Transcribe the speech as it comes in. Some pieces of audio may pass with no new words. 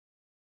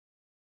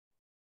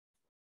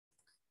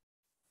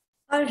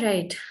All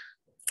right.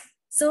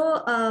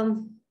 So,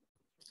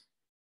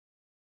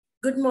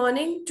 good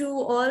morning to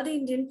all the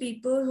Indian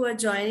people who are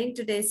joining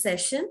today's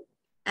session,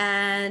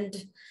 and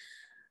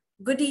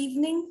good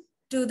evening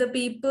to the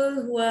people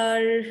who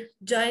are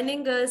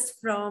joining us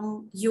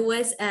from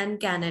US and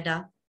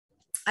Canada.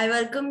 I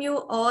welcome you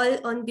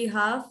all on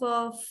behalf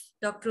of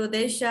Dr.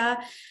 Uday Shah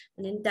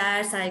and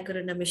entire Sai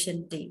Corona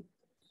mission team.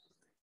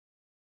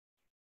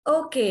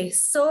 Okay,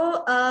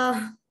 so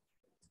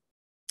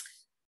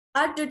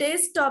our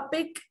today's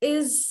topic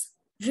is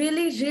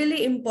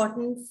really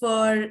important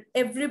for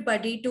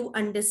everybody to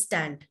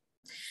understand.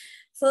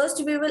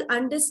 First, we will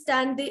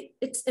understand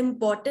its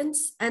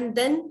importance, and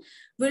then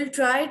we'll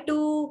try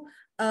to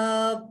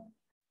uh,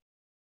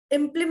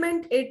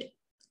 implement it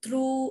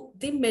through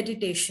the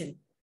meditation.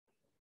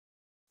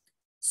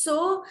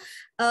 So,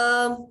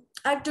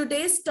 our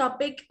today's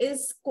topic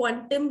is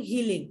quantum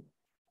healing.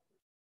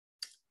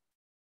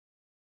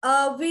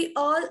 We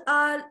all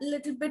are a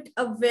little bit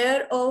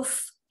aware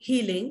of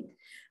healing,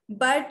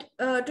 but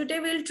today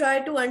we'll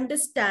try to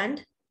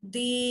understand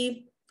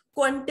the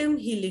quantum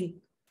healing,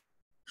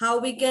 how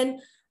we can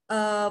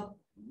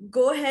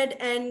go ahead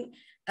and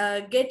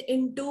get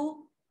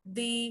into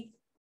the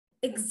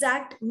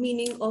exact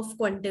meaning of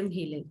quantum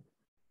healing,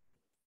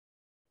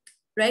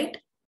 right?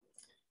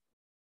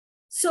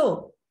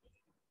 So,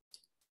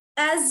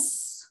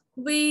 as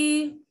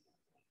we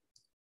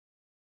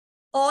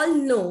all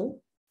know,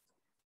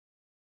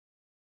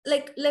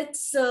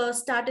 let's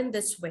start in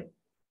this way.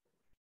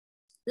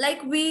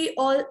 Like we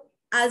all,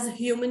 as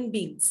human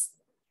beings,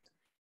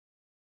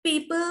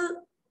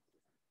 people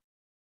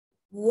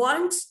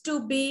wants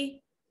to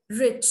be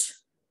rich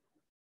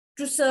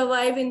to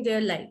survive in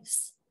their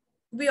lives.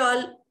 We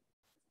all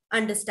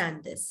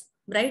understand this,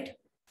 right?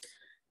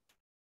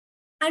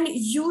 And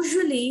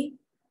usually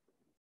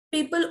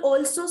people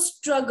also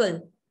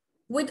struggle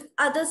with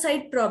other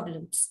side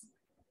problems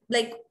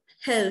like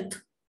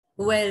health,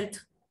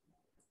 wealth,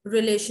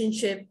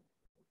 relationship,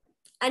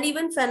 and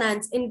even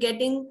finance in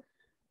getting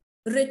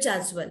rich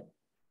as well.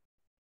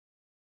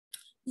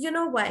 You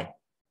know why?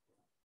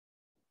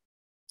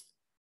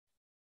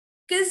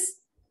 Because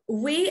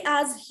we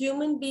as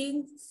human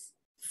beings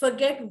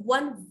forget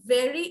one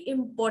very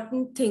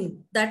important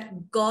thing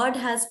that God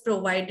has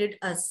provided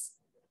us,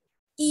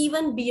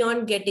 even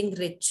beyond getting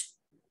rich,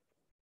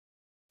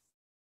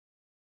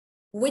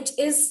 which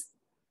is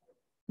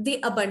the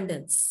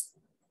abundance.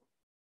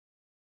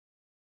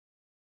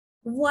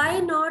 Why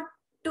not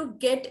to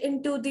get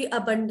into the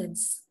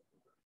abundance?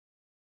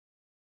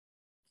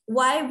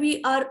 Why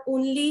we are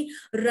only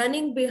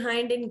running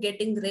behind in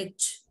getting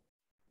rich?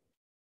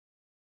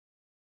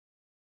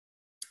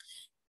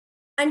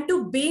 And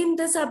to be in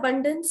this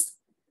abundance,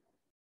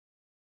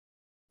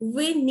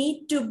 we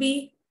need to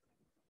be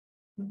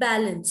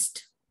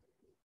balanced.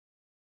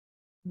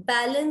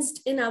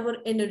 Balanced in our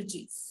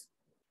energies.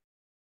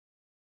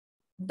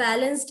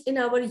 Balanced in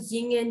our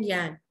yin and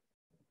yang,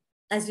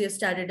 as we have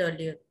started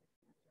earlier.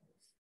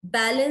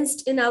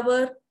 Balanced in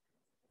our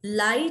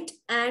light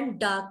and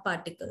dark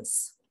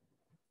particles.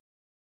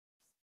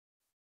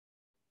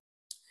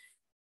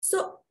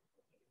 So,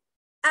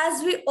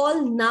 as we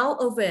all now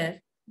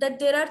aware that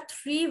there are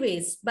three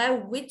ways by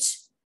which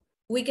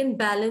we can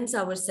balance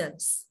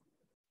ourselves,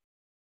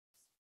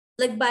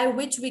 like by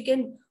which we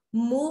can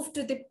move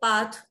to the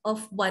path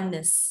of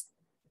oneness,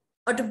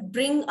 or to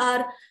bring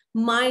our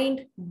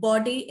mind,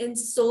 body, and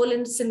soul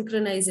in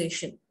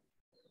synchronization.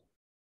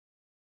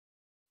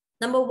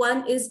 Number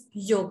one is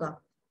yoga.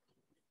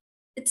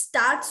 It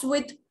starts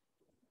with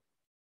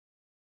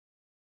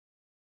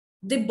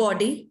the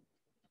body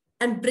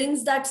and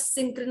brings that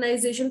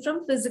synchronization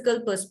from physical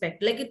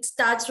perspective. Like it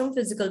starts from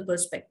physical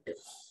perspective.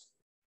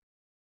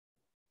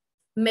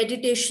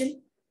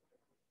 Meditation.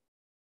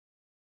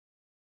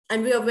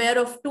 And we are aware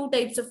of two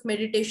types of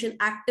meditation,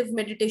 active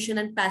meditation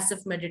and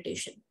passive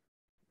meditation.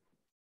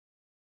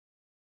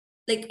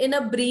 Like in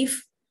a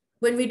brief,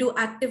 when we do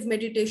active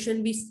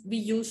meditation, we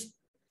use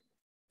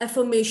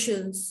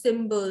affirmations,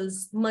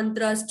 symbols,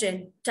 mantras,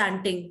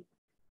 chanting.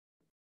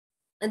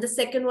 And the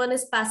second one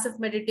is passive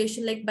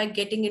meditation, like by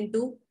getting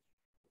into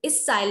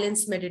is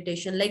silence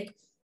meditation, like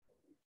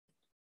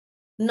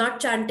not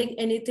chanting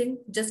anything,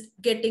 just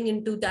getting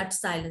into that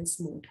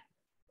silence mode.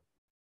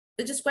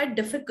 Which is quite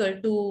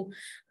difficult to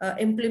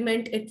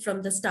implement it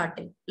from the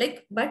starting,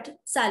 but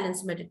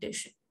silence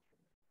meditation.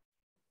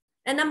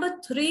 And number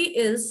three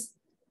is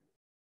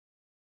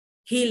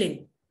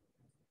healing.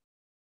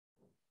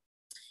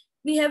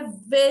 We have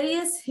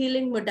various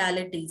healing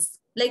modalities,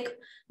 like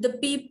the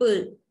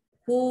people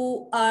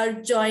who are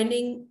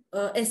joining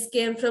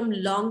SKM from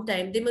long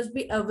time, they must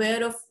be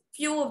aware of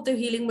few of the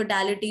healing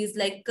modalities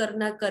like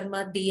Karna,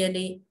 Karma,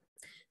 DNA,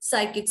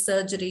 psychic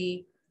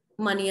surgery,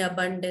 money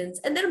abundance,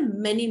 and there are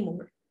many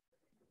more.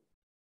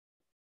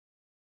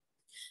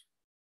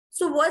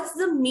 So what's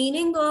the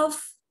meaning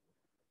of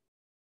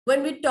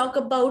when we talk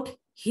about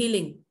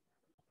healing?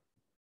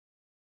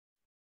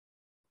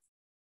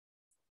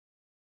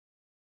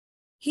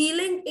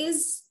 Healing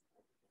is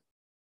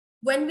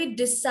when we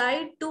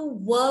decide to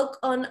work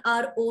on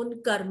our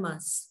own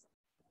karmas,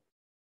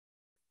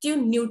 to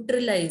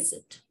neutralize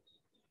it,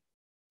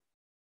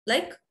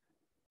 like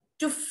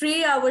to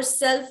free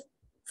ourselves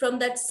from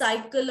that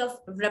cycle of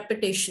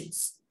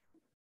repetitions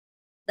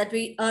that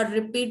we are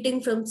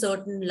repeating from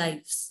certain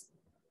lives.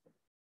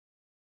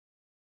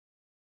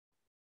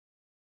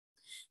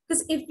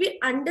 Because if we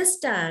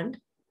understand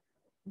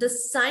the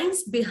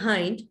science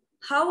behind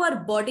how our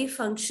body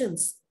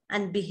functions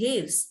and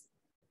behaves,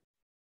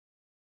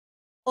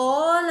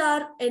 all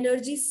our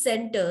energy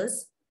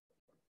centers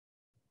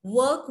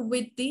work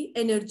with the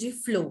energy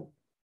flow.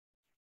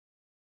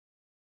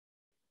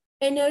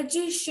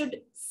 Energy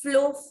should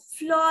flow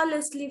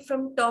flawlessly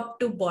from top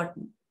to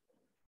bottom.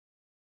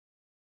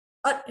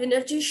 Our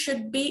energy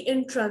should be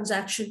in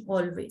transaction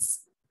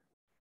always.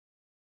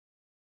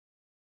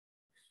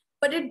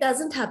 But it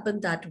doesn't happen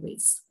that way.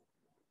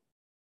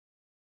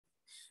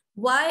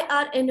 Why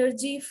our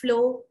energy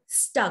flow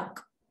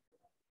stuck?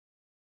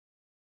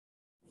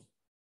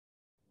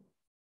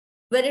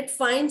 Where it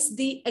finds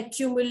the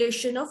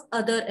accumulation of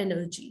other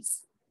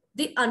energies,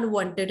 the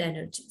unwanted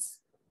energies.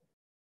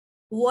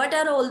 What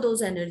are all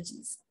those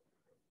energies?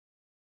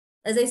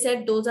 As I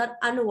said, those are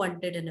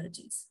unwanted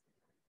energies.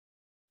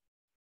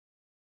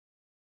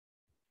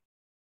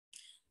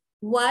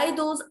 Why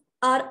those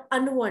are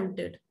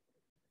unwanted?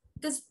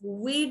 Because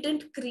we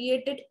didn't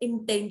create it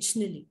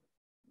intentionally.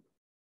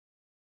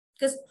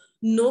 Because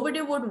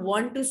nobody would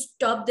want to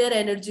stop their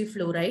energy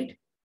flow, right?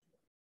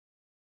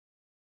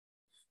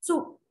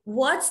 So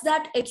what's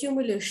that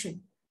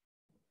accumulation?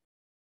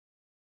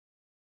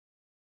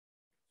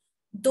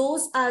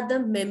 Those are the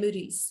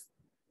memories.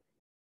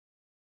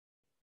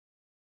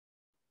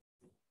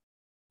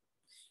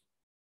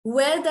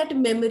 Where that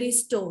memory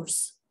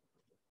stores,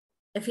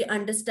 if you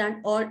understand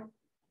or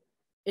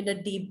in a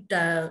deep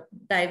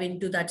dive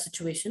into that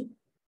situation,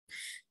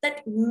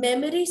 that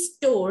memory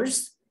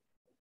stores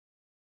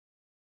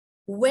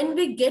when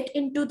we get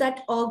into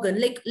that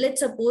organ, like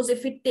let's suppose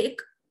if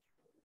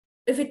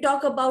we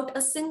talk about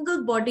a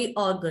single body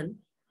organ,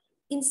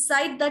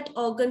 inside that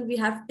organ we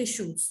have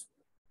tissues.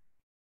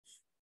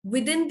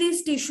 Within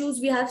these tissues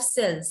we have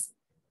cells.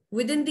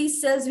 Within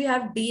these cells we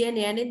have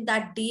DNA, and in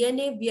that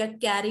DNA we are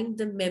carrying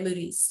the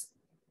memories.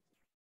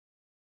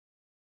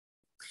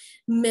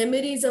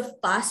 Memories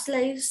of past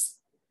lives,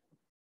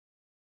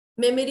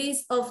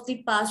 memories of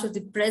the past or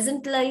the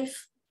present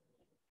life,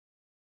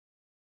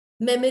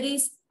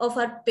 memories of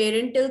our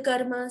parental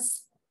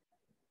karmas.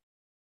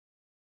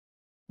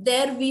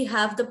 There we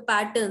have the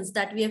patterns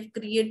that we have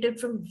created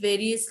from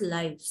various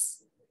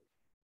lives.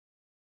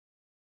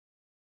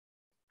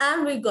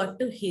 And we got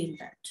to heal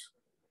that.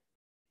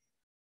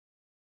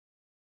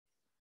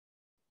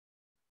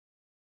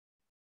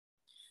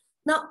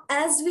 Now,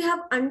 as we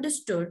have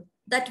understood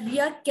that we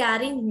are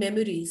carrying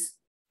memories,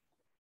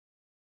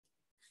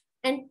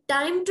 and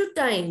time to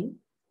time,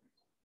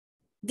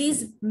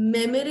 these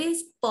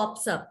memories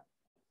pops up,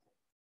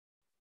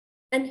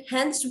 and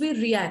hence we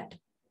react.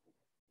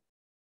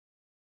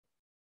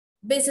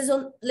 Basis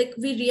on, like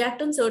we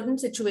react on certain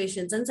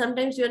situations, and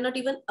sometimes we are not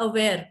even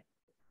aware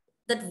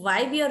that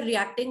why we are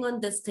reacting on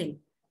this thing.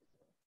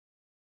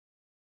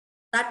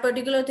 That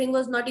particular thing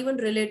was not even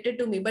related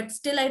to me, but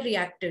still I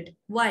reacted.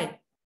 Why?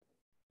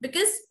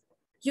 Because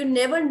you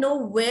never know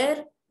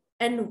where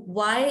and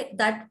why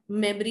that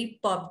memory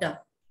popped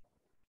up.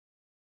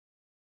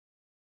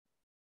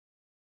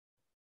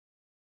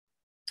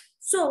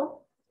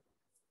 So,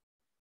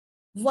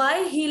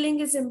 why healing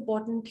is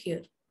important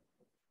here?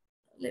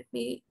 Let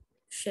me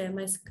share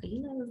my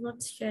screen. I was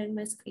not sharing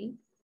my screen.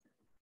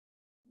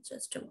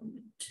 Just a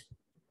moment.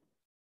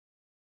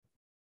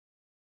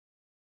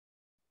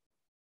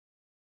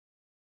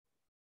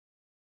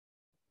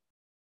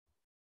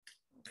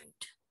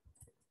 Right.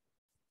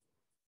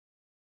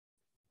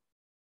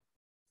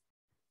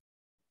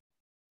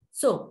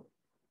 So,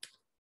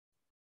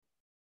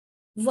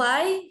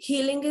 why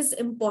healing is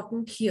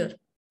important here?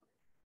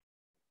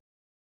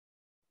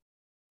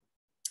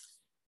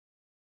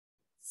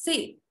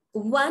 See,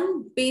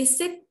 one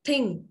basic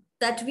thing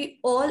that we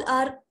all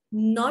are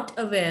not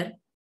aware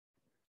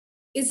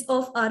is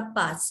of our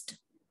past.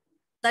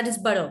 That is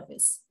but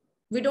obvious.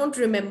 We don't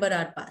remember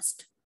our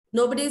past.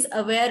 Nobody is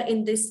aware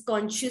in this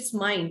conscious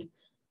mind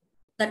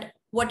that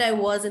what I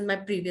was in my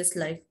previous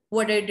life,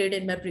 what I did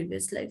in my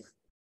previous life.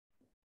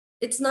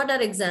 It's not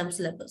our exam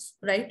syllabus,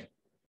 right?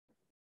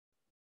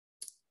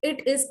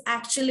 It is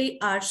actually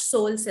our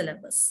soul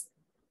syllabus.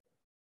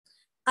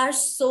 Our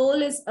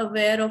soul is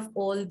aware of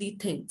all the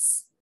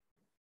things,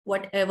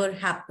 whatever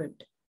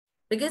happened,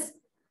 because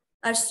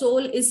our soul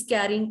is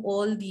carrying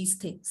all these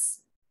things.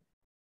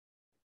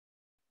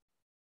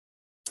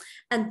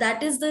 And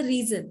that is the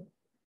reason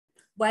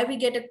why we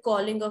get a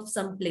calling of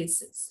some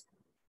places,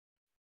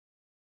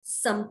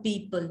 some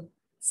people,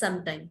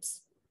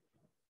 sometimes,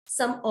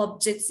 some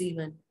objects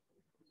even.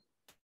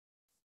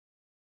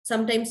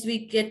 Sometimes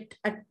we get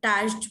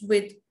attached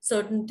with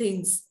certain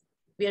things.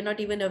 We are not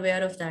even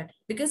aware of that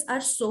because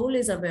our soul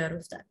is aware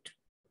of that.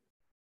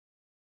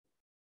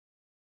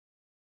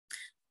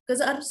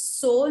 Because our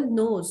soul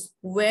knows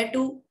where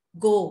to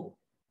go,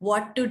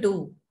 what to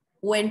do,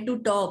 when to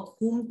talk,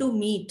 whom to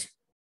meet.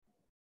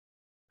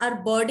 Our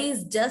body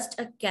is just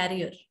a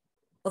carrier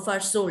of our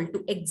soul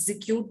to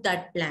execute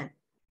that plan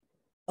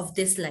of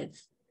this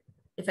life,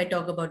 if I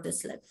talk about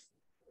this life.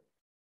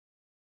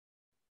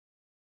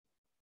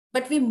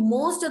 But we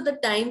most of the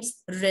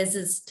times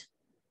resist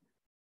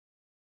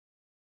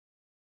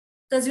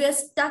because we are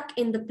stuck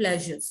in the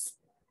pleasures.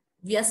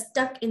 We are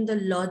stuck in the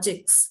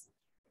logics.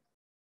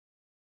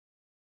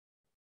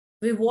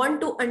 We want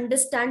to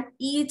understand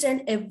each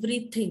and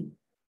everything.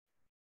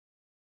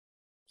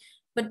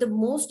 But the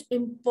most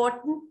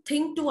important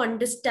thing to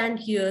understand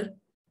here,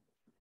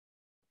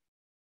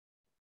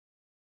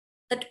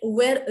 that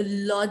where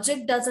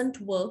logic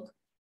doesn't work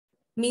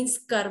means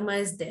karma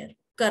is there.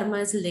 Karma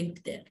is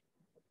linked there.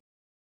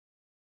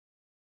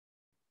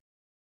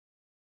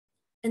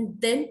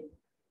 And then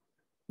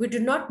we do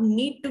not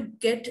need to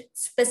get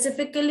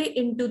specifically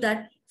into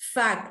that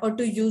fact or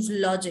to use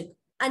logic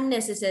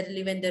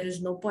unnecessarily when there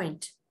is no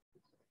point.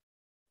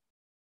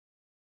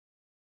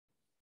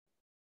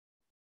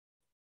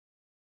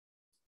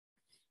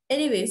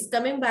 Anyways,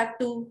 coming back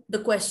to the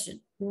question,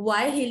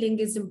 why healing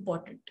is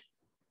important?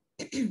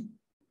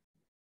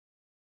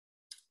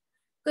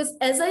 Because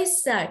as I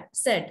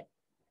said,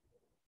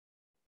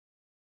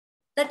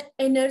 that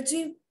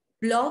energy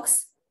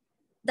blocks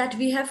that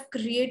we have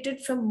created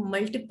from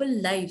multiple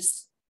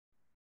lives,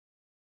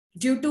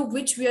 due to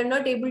which we are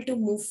not able to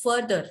move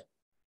further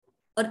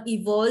or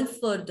evolve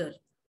further,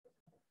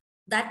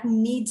 that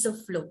needs a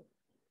flow.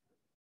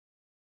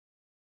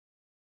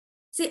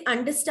 See,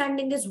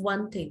 understanding is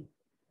one thing,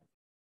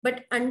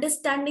 but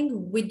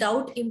understanding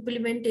without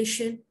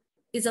implementation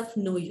is of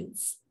no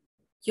use.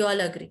 You all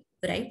agree,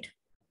 right?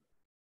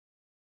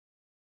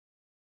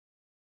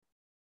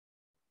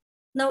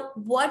 Now,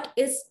 what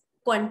is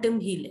quantum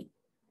healing?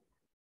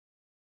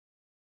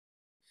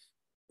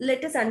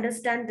 Let us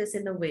understand this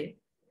in a way.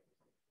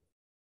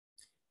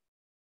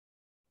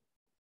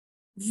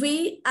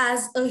 We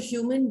as a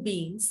human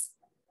beings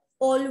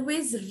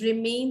always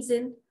remains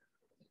in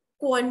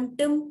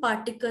quantum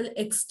particle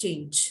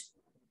exchange.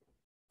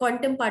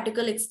 Quantum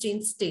particle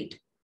exchange state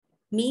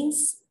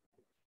means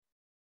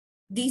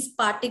these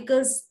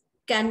particles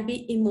can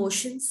be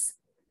emotions,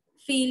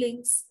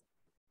 feelings,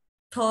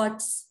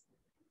 thoughts,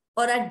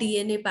 or our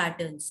DNA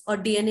patterns or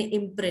DNA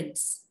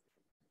imprints.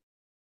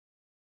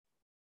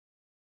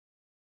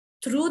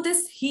 Through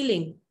this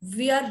healing,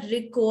 we are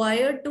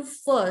required to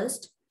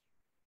first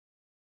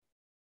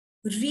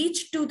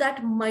reach to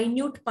that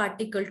minute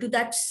particle, to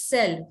that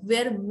cell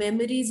where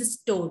memory is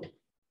stored,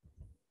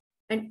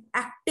 and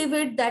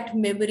activate that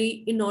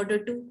memory in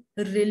order to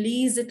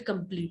release it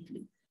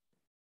completely.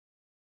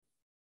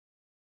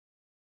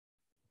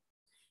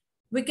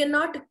 We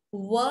cannot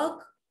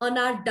work on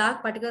our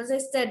dark particles. I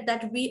said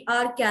that we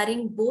are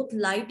carrying both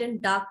light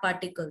and dark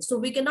particles. So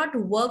we cannot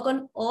work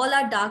on all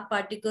our dark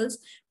particles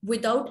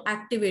without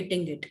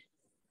activating it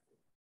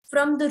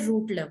from the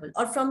root level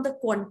or from the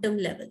quantum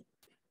level.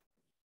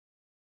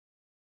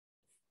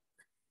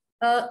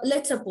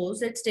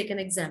 Let's take an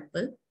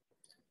example.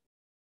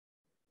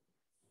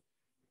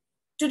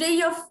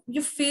 Today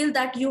you feel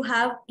that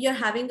you're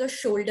having a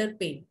shoulder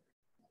pain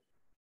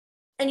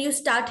and you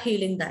start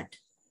healing that.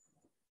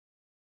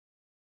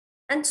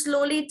 And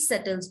slowly it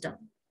settles down.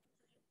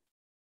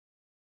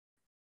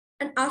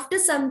 And after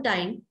some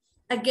time,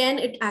 again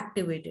it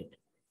activated.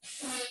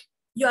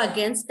 You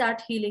again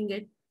start healing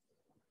it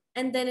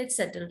and then it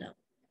settled down.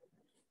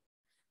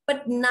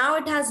 But now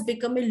it has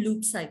become a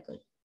loop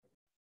cycle.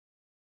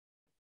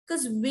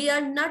 Because we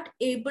are not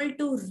able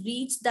to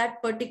reach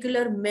that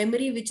particular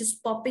memory which is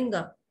popping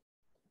up.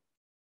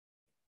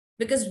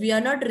 Because we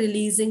are not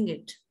releasing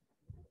it.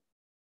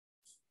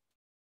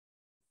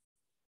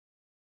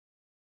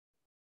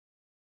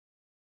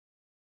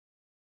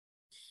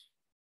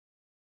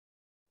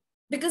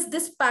 Because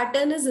this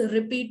pattern is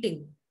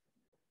repeating.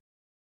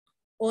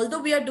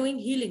 Although we are doing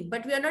healing,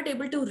 but we are not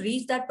able to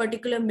reach that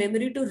particular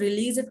memory to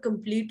release it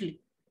completely.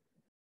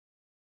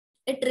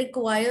 It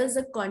requires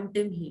a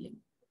quantum healing.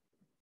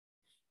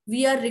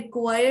 We are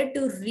required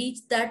to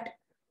reach that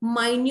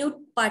minute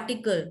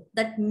particle,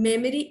 that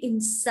memory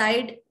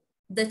inside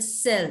the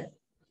cell,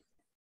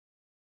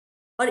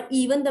 or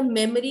even the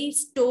memory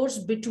stores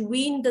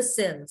between the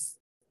cells,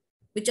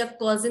 which are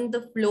causing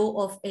the flow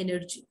of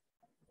energy.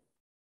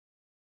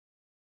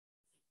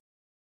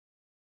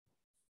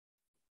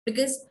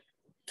 Because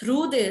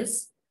through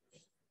this,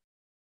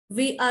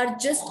 we are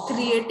just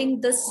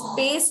creating the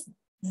space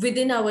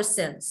within our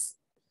cells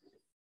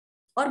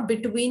or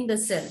between the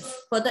cells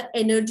for the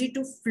energy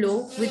to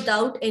flow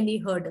without any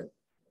hurdle.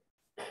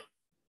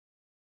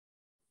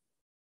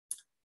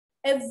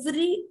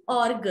 Every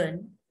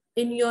organ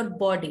in your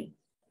body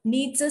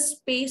needs a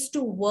space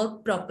to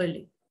work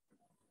properly.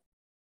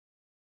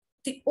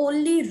 The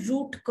only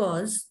root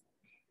cause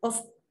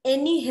of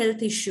any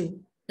health issue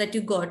that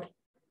you got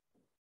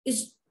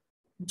is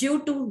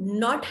due to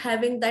not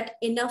having that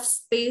enough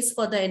space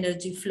for the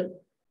energy flow.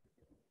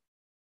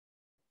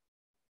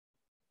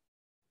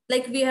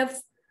 Like we have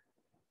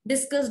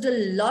discussed a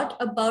lot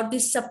about the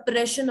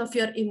suppression of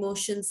your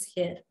emotions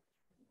here,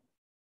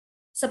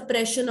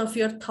 suppression of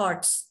your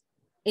thoughts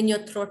in your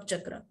throat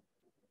chakra,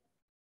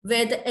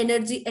 where the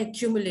energy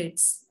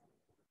accumulates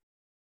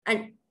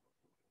and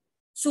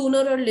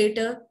sooner or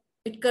later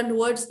it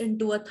converts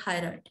into a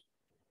thyroid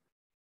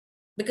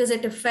because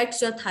it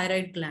affects your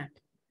thyroid gland.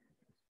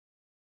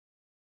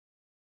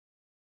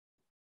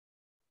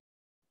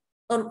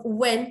 Or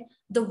when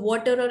the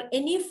water or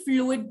any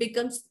fluid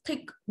becomes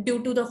thick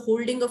due to the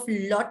holding of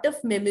lot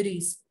of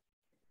memories,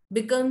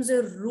 becomes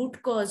a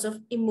root cause of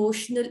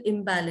emotional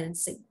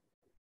imbalancing.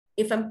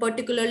 If I'm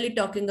particularly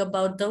talking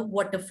about the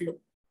water flow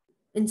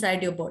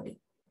inside your body,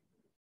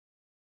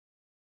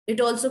 it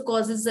also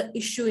causes the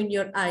issue in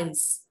your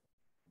eyes,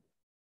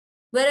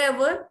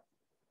 wherever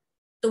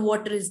the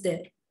water is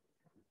there.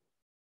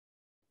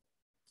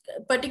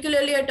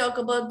 Particularly, I talk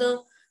about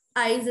the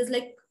eyes is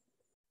like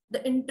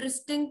the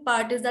interesting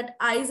part is that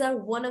eyes are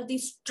one of the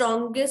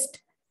strongest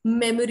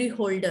memory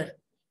holder.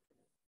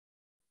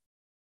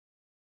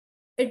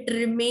 It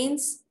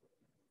remains,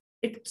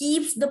 it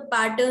keeps the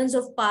patterns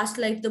of past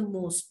life the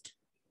most.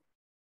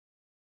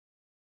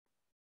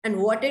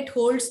 And what it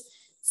holds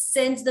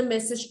sends the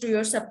message to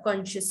your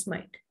subconscious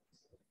mind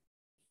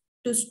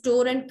to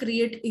store and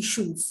create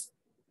issues,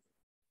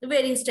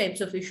 various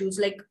types of issues,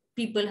 like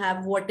people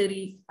have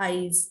watery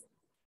eyes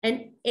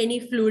and any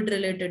fluid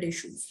related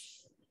issues,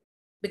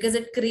 because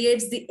it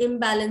creates the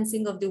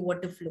imbalancing of the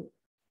water flow.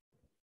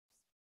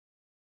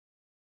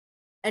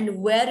 And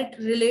where it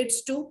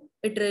relates to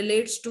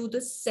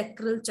the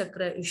sacral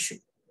chakra issue.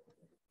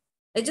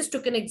 I just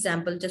took an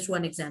example, just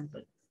one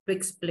example to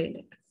explain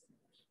it.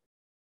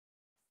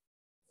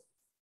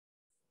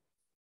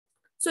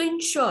 So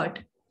in short,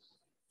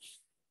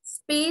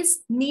 space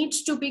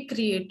needs to be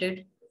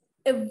created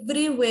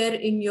everywhere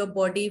in your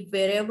body,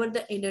 wherever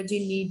the energy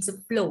needs a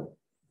flow,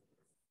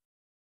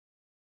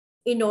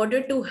 in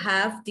order to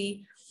have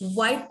the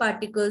white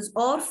particles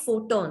or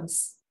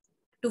photons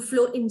to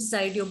flow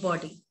inside your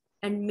body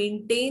and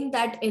maintain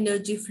that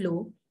energy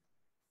flow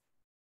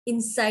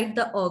inside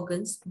the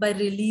organs by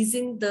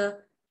releasing the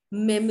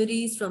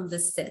memories from the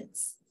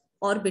cells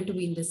or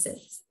between the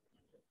cells.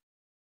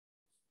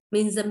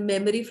 Means the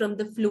memory from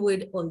the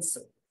fluid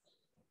also.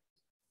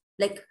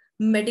 Like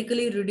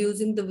medically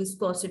reducing the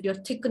viscosity or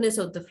thickness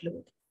of the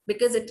fluid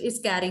because it is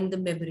carrying the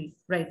memory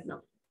right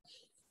now.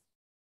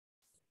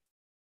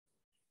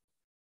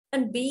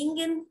 And being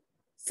in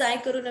Sai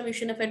Karuna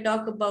mission, if I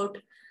talk about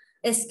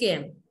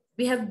SKM,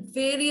 we have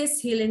various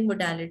healing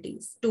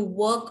modalities to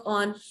work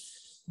on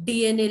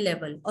DNA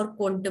level or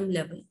quantum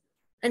level.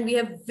 And we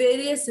have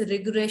various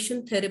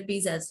regression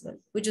therapies as well,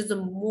 which is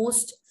the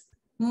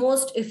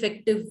most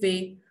effective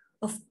way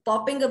of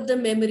popping up the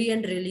memory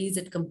and release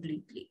it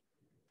completely.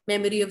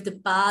 Memory of the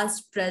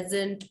past,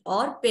 present,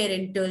 or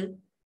parental.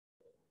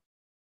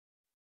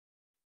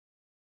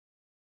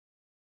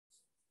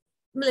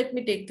 Let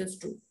me take this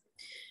too.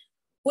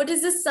 What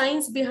is the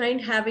science behind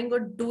having or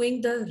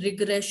doing the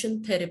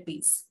regression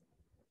therapies?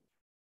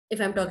 If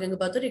I'm talking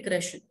about the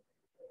regression.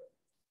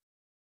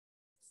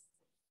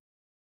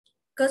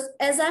 Because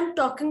as I'm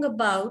talking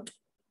about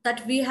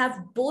that we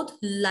have both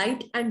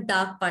light and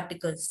dark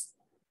particles.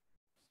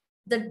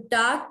 The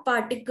dark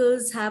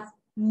particles have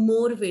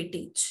more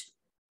weightage.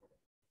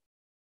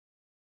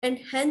 And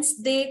hence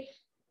they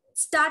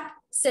start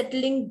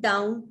settling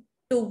down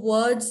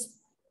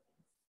towards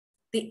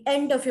the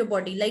end of your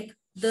body, like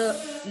the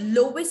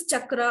lowest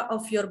chakra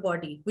of your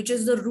body, which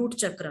is the root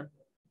chakra,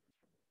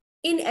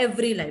 in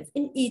every life,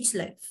 in each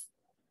life.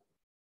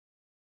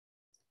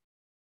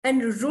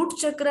 And root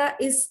chakra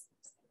is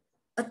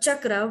a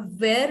chakra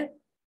where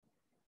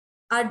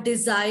our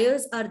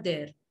desires are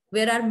there,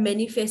 where our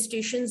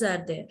manifestations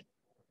are there,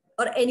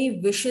 or any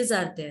wishes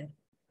are there.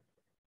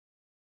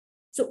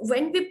 So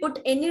when we put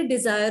any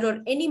desire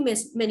or any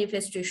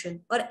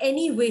manifestation or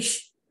any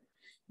wish,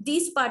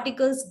 these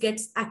particles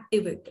gets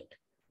activated.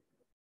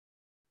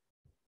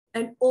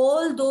 And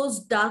all those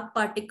dark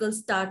particles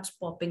starts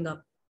popping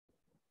up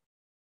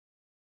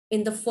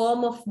in the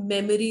form of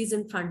memories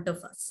in front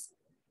of us,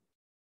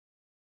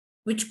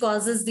 which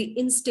causes the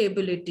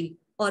instability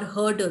or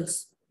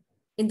hurdles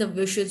in the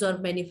wishes or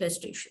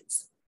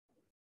manifestations.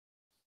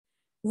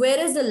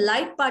 Whereas the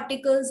light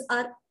particles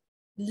are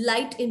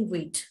light in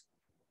weight.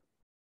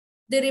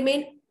 They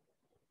remain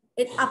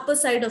in upper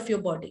side of your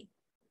body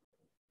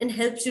and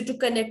helps you to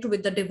connect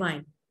with the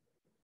divine.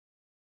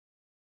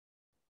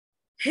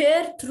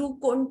 Here through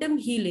quantum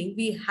healing,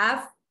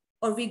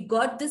 we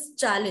got this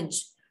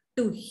challenge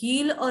to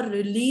heal or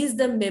release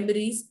the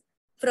memories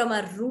from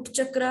our root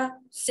chakra,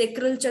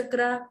 sacral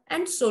chakra,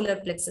 and solar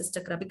plexus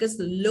chakra, because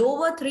the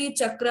lower three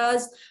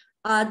chakras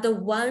are the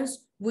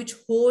ones which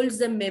holds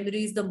the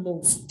memories the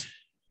most.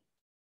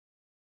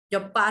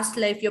 Your past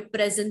life, your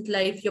present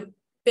life, your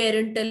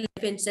parental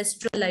life,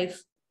 ancestral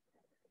life.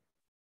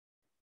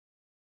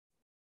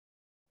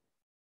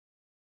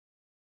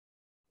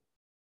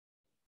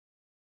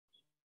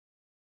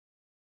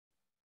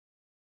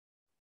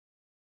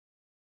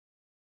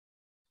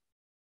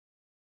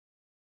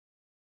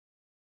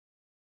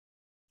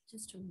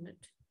 Just a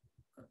minute.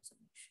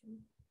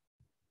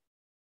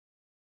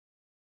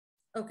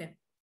 Okay.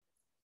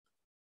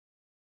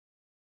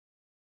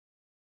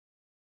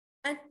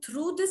 And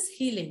through this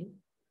healing,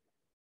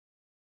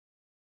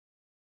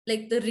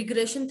 like the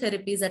regression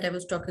therapies that I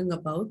was talking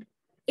about,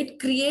 it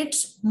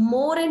creates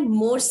more and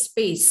more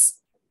space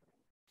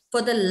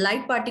for the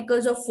light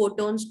particles of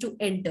photons to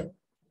enter.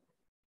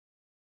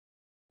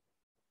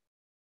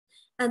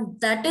 And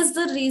that is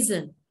the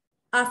reason,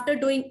 after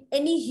doing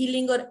any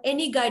healing or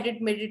any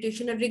guided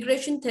meditation or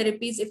regression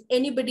therapies, if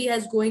anybody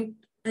has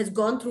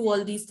gone through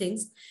all these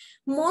things,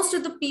 most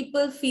of the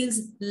people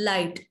feels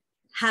light,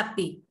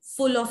 happy,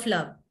 full of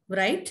love,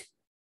 right?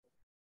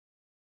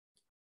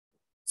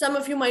 Some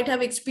of you might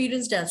have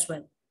experienced as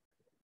well.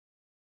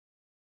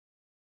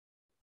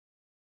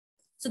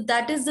 So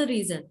that is the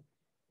reason,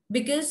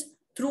 because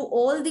through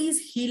all these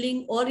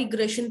healing or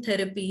regression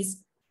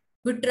therapies,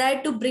 we try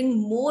to bring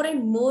more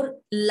and more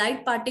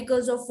light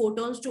particles of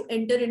photons to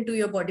enter into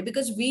your body,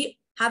 because we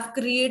have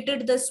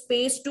created the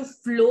space to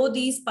flow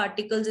these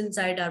particles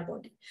inside our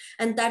body.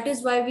 And that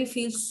is why we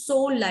feel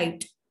so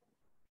light,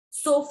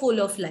 so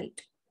full of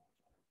light.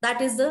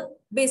 That is the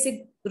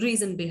basic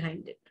reason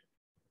behind it.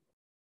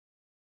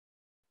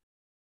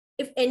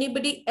 If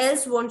anybody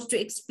else wants to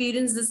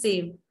experience the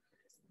same,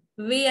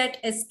 we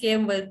at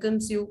SKM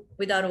welcomes you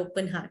with our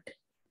open heart.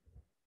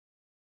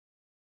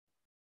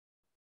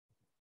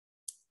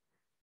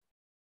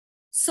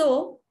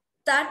 So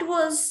that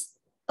was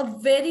a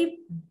very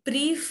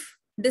brief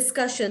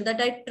discussion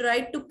that I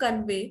tried to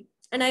convey,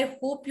 and I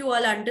hope you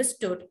all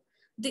understood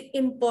the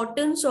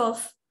importance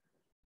of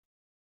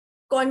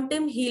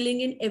quantum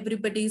healing in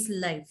everybody's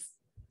life,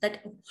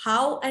 that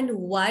how and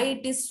why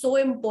it is so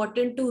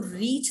important to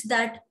reach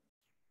that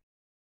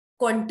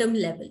quantum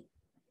level.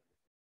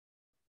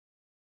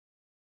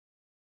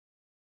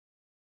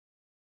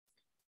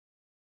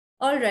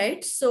 All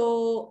right,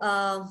 so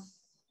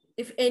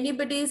if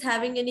anybody is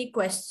having any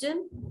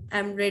question,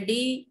 I'm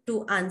ready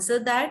to answer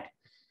that.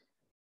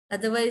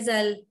 Otherwise,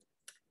 I'll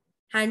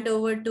hand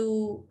over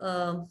to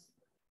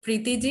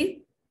Preeti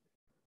ji.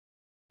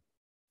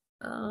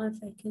 If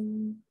I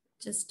can,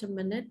 just a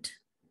minute.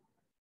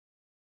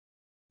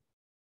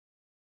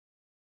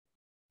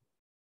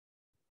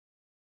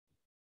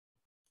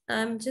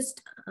 I'm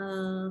just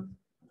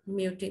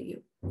muting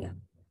you. Yeah.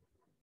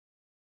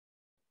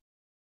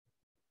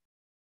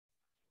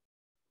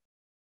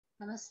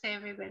 Namaste,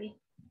 everybody.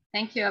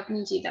 Thank you,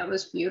 Apniji. That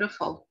was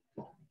beautiful.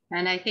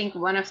 And I think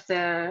one of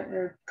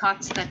the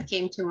thoughts that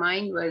came to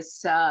mind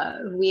was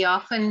we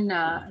often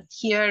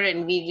hear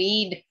and we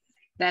read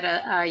that,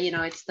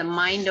 it's the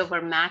mind over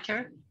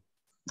matter.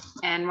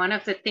 And one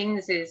of the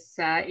things is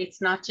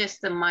it's not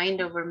just the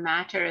mind over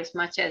matter as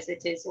much as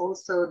it is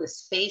also the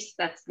space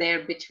that's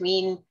there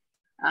between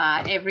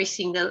every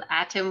single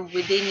atom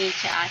within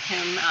each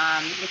atom.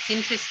 It's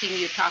interesting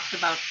you talked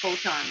about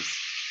photons.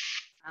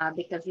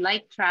 Because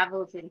light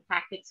travels in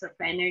packets of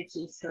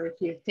energy. So if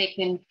you've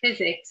taken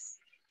physics,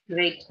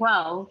 grade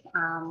 12,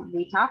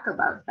 we talk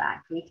about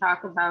that. We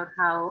talk about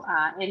how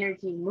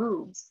energy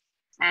moves.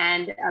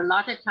 And a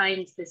lot of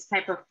times this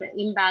type of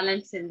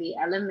imbalance in the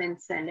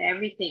elements and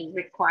everything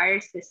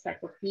requires this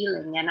type of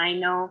healing. And I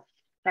know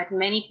that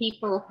many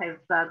people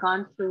have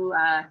gone through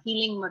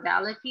healing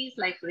modalities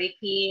like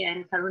Reiki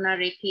and Karuna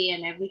Reiki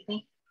and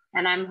everything.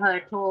 And I'm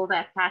told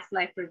that past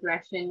life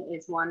regression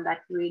is one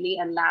that really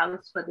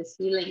allows for this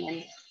healing.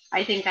 And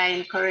I think I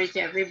encourage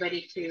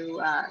everybody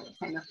to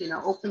kind of,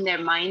 open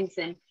their minds.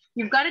 And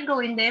you've got to go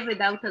in there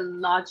without a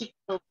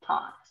logical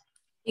thought.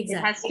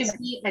 Exactly. It has to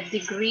be a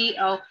degree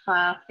of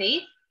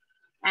faith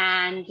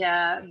and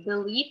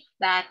belief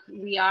that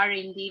we are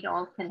indeed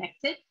all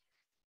connected,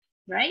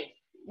 right?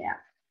 Yeah.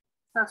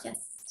 Perfect.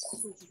 Yes.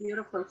 This is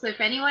beautiful. So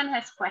if anyone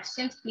has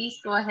questions, please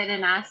go ahead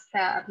and ask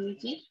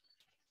Abhijit.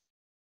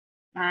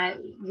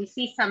 We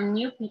see some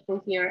new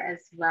people here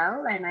as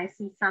well, and I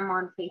see some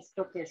on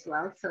Facebook as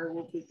well, so it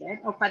will be good.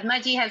 Oh,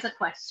 Padmaji has a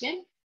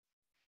question.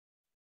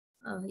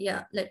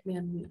 Yeah, let me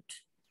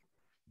unmute.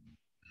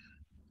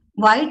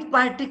 White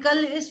particle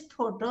is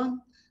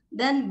photon,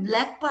 then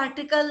black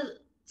particle,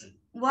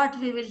 what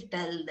we will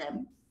tell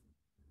them?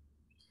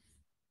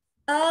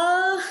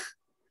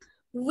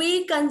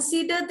 We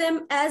consider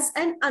them as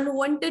an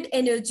unwanted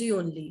energy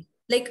only.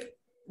 Like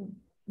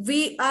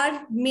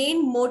our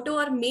main motto,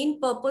 our main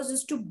purpose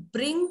is to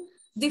bring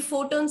the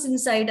photons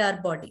inside our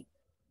body.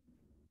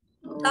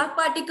 Oh. Dark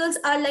particles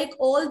are like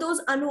all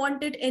those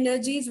unwanted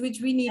energies which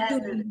we need to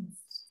remove.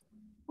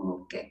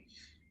 Okay.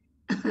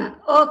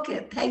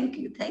 Okay, thank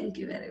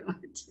you very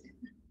much.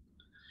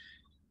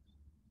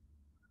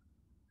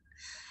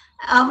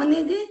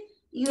 Avaniji,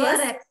 you yes.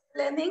 are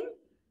explaining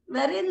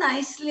very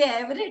nicely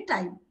every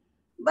time,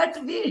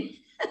 but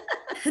we...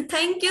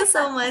 Thank you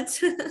so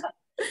much.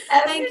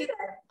 Thank you.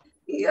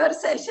 Your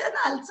session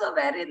also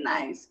very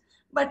nice,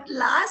 but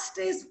last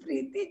is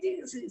Preeti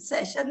ji's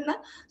session, na?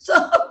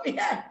 So we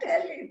are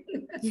telling.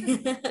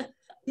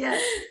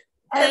 Yes.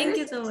 Thank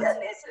you so much.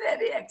 Session is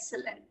very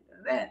excellent.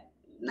 Very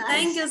nice.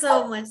 Thank you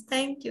so much.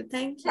 Thank you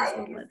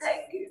so much.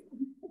 Thank you.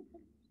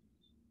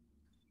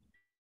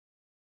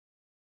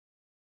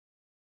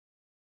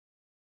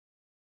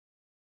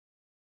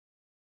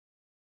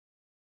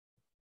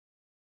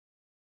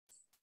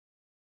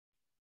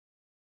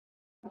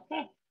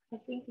 I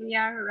think we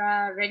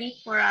are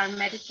ready for our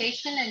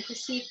meditation and to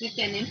see if we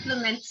can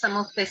implement some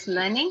of this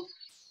learning.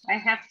 I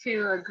have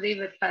to agree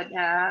with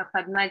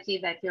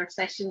Padmaji that your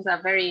sessions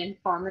are very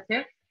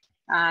informative.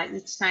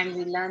 Each time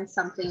we learn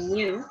something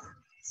new.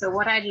 So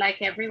what I'd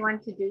like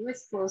everyone to do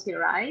is close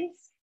your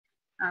eyes,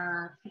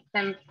 keep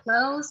them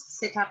closed,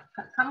 sit up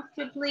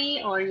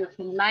comfortably, or you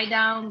can lie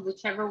down,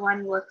 whichever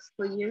one works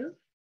for you.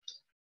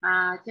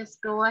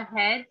 Just go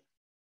ahead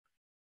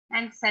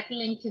and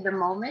settle into the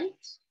moment,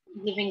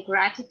 giving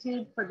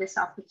gratitude for this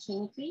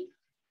opportunity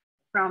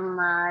from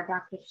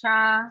Dr.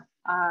 Shah,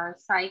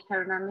 Sai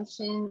Karuna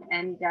Mission,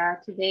 and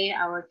today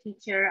our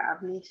teacher,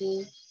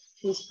 Avniji,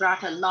 who's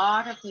brought a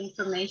lot of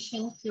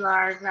information to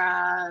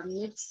our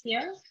midst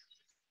here.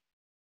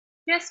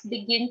 Just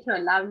begin to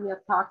allow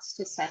your thoughts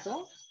to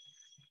settle.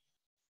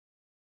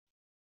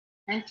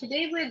 And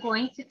today we're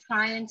going to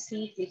try and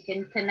see if we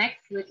can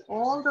connect with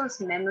all those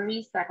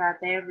memories that are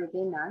there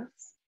within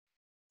us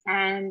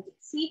and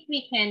see if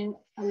we can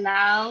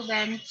allow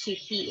them to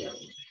heal.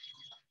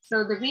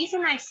 So the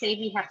reason I say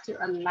we have to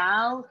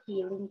allow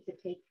healing to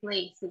take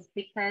place is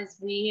because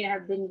we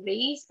have been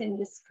raised in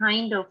this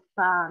kind of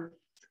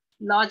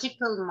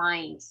logical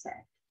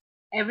mindset.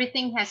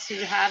 Everything has to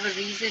have a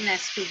reason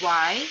as to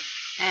why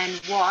and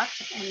what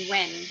and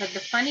when. But the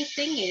funny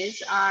thing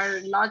is our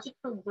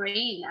logical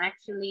brain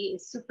actually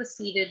is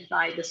superseded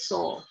by the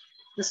soul.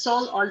 The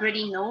soul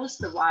already knows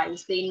the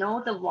whys, they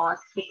know the what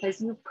because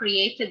you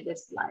created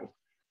this life.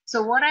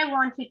 So what I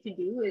want you to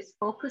do is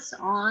focus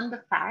on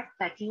the fact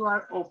that you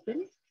are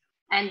open,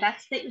 and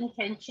that's the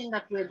intention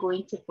that we're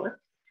going to put,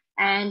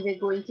 and we're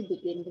going to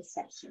begin the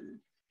session.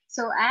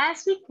 So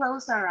as we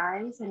close our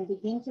eyes and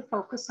begin to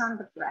focus on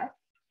the breath,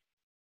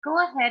 go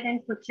ahead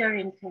and put your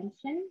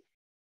intention.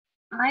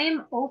 I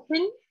am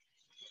open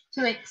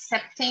to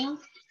accepting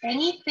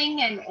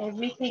anything and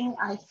everything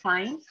I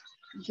find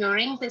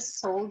during this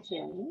soul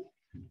journey.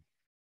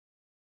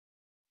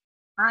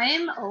 I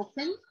am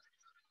open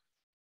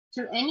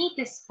to any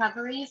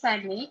discoveries I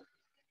make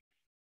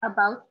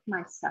about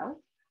myself.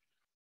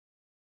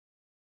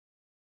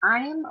 I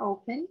am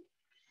open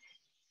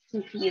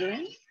to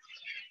healing.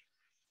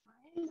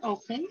 I am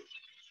open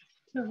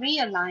to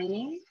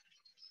realigning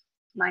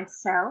my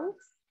cells,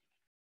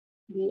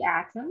 the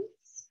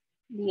atoms,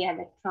 the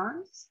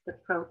electrons, the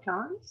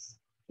protons,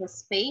 the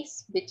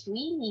space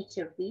between each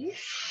of these,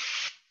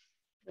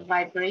 the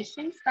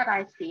vibrations that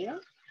I feel.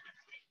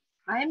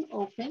 I am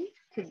open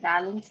to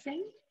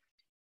balancing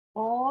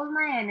all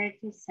my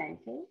energy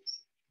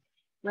centers.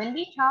 When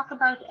we talk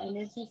about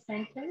energy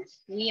centers,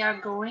 we are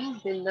going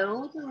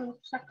below the root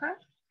chakra,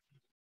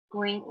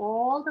 going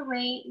all the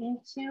way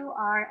into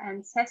our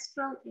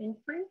ancestral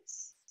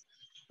imprints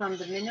from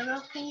the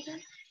mineral kingdom,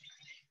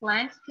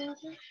 plant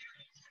kingdom,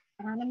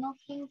 animal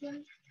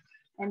kingdom,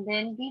 and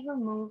then we will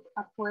move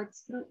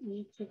upwards through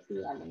each of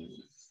the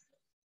elements.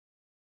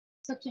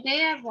 So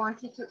today I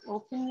want you to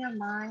open your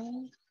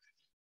mind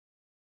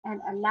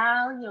and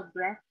allow your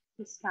breath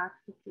to start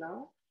to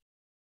flow.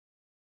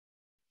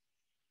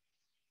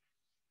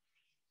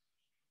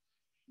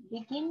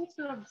 Begin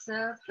to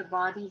observe the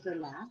body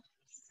relax.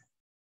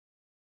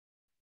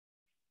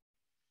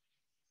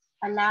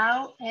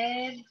 Allow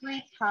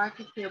every part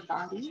of your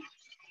body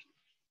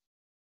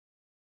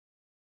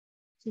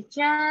to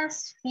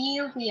just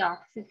feel the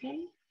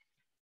oxygen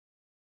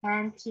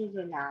and to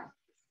relax.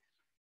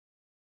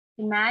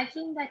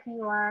 Imagine that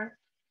you are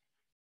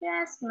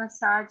just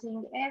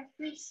massaging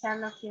every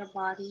cell of your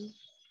body,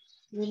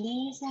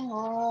 releasing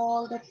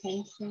all the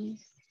tension,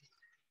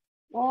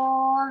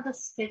 all the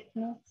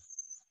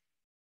stiffness,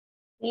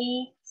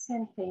 aches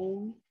and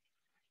pain.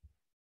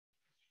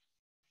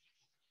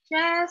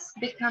 Just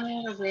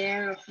becoming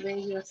aware of where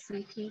you're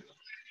seated.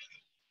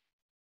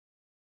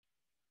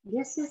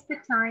 This is the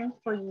time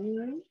for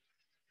you,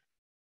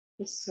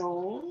 the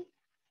soul,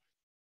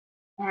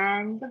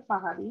 and the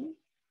body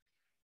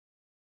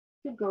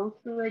to go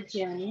through a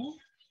journey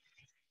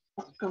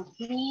of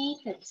complete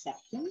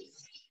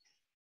acceptance,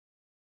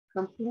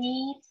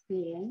 complete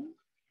healing,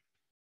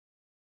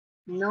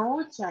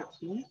 no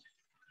judgment,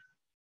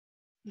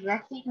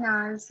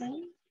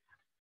 recognizing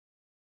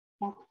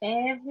that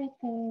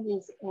everything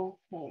is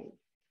okay.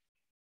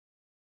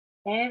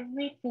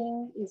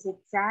 Everything is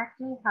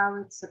exactly how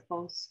it's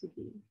supposed to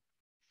be.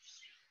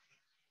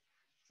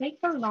 Take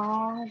a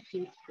long,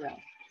 deep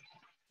breath.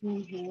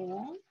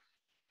 Inhale.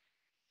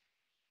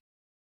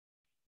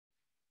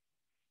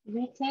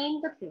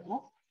 Retain the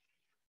breath.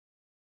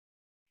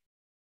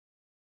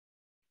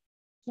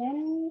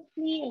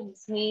 Gently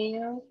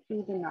exhale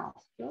through the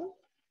nostril.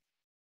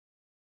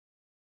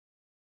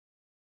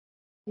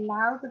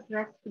 Allow the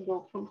breath to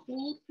go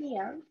completely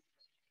out.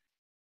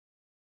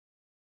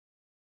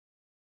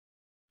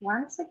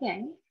 Once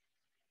again,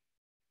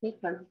 take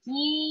a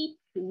deep,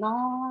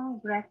 long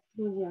breath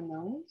through your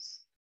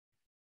nose.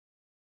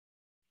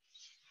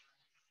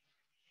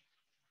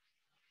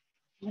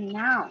 And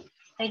now,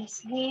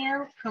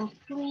 exhale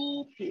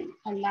completely.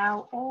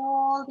 Allow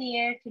all the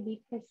air to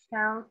be pushed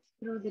out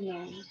through the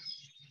nose.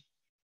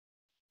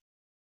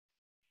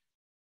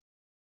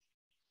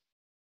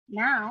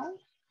 Now,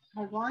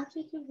 I want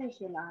you to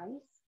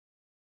visualize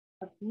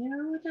a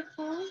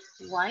beautiful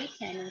white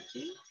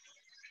energy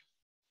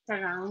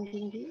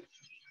surrounding you.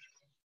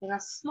 There are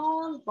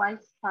small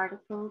white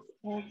particles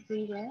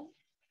everywhere.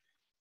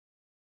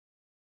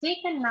 Take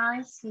a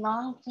nice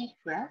long deep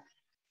breath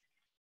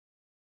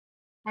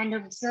and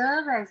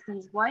observe as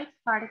these white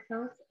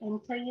particles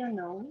enter your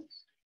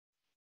nose,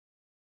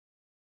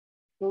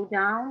 go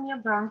down your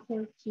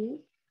bronchial tube,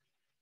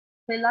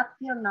 fill up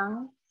your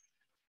lungs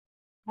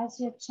as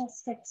your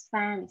chest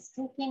expands.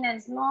 Take in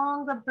as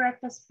long a breath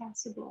as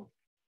possible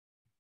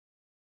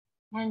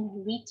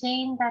and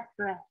retain that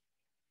breath.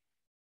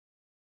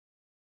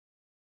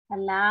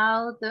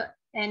 Allow the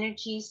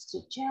energies to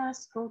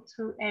just go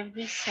through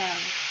every cell.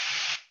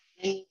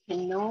 When you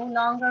can no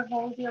longer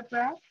hold your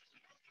breath,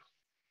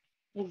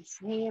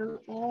 exhale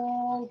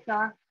all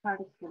dark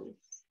particles.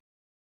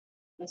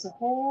 There's a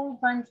whole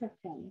bunch of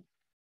them.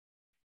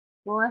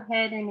 Go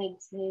ahead and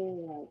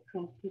exhale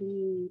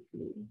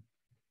completely.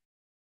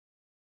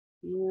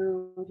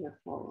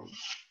 Beautiful.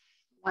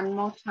 One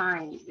more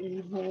time.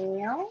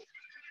 Inhale.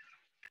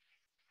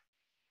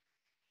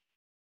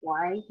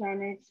 White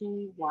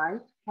energy,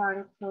 white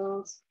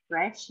particles,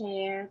 fresh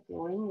air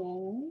going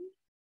in.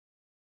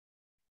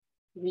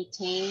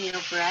 Retain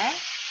your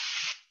breath.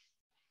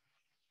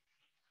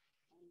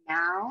 And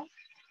now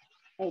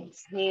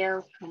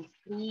exhale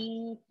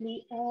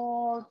completely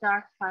all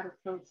dark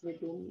particles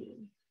within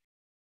you.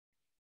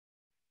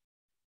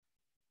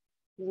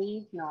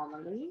 Breathe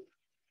normally.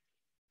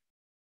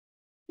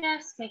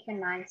 Just take a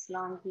nice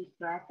long deep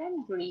breath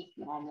and breathe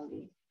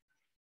normally.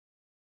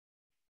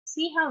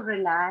 See how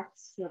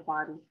relaxed your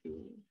body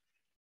feels.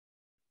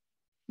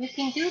 You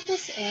can do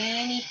this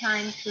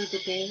anytime through the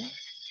day,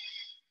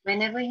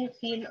 whenever you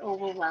feel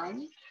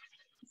overwhelmed.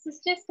 This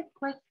is just a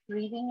quick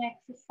breathing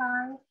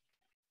exercise,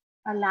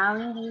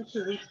 allowing you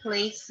to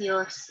replace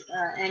your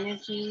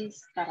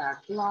energies that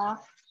are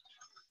blocked.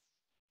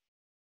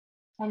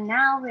 And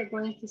now we're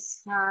going to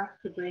start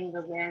to bring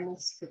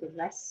awareness to the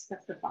rest of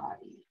the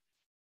body.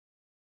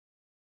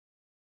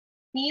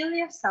 Feel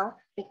yourself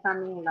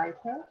becoming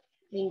lighter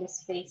in the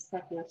space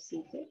that you're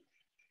seated.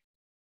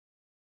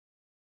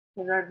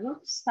 There are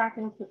roots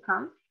starting to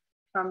come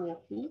from your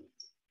feet.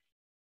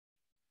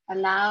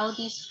 Allow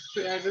these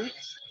roots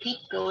to keep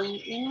going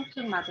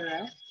into Mother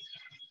Earth.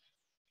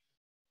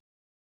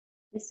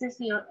 This is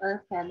your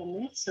earth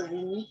element, so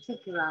we need to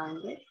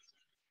ground it.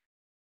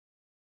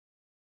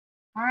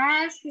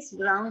 As this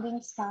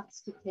grounding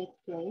starts to take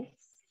place,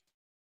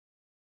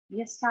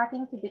 you're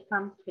starting to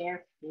become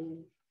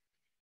carefree.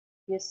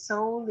 Your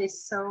soul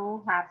is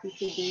so happy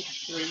to be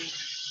free.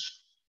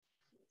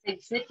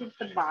 It's exited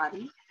the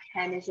body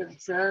and is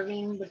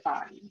observing the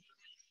body.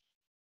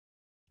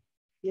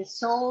 Your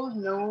soul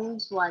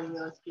knows why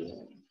you're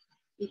here.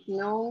 It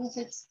knows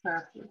its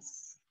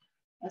purpose.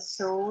 A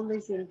soul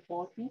is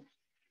important.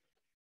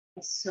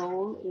 A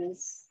soul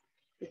is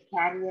the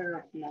carrier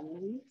of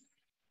memories.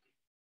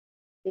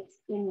 It's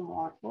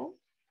immortal.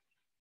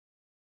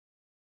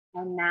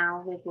 And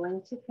now we're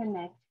going to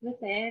connect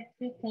with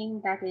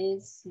everything that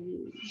is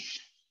you.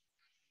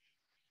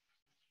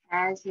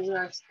 As you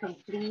are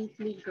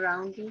completely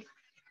grounded,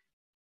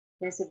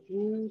 there's a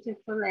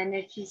beautiful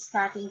energy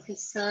starting to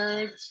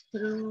surge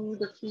through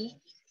the feet.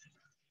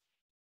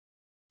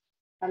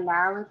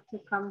 Allow it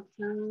to come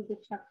through the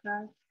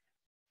chakras.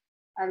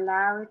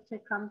 Allow it to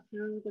come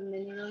through the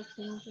mineral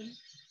kingdom.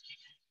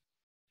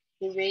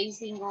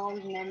 Erasing all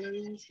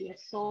memories, your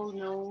soul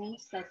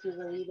knows that you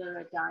were either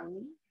a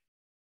diamond,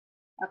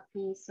 a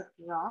piece of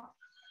rock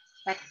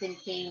that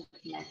contained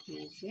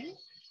magnesium,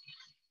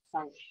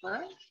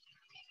 sulfur,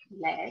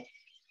 lead,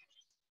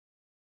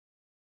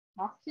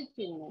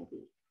 oxygen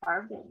maybe,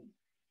 carbon.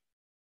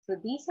 So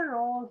these are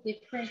all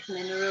different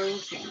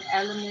minerals and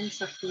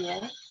elements of the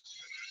earth.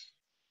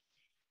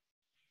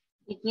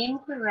 Begin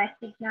to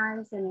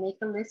recognize and make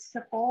a list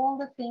of all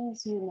the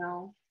things you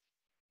know.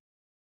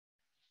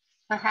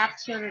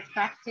 Perhaps you're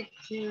attracted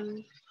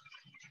to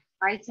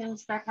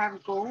items that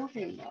have gold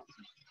in them.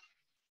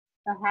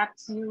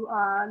 Perhaps you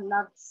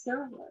love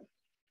silver.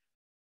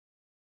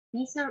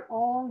 These are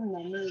all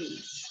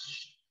memories.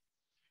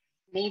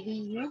 Maybe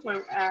you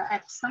were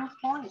at some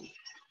point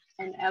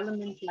an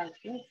element like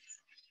this.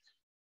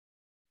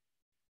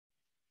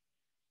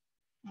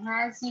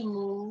 As you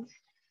move,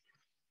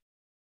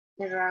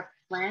 there are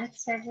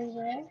plants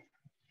everywhere.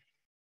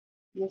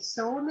 Your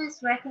soul is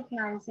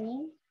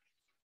recognizing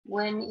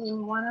when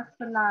in one of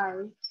the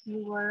lives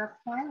you were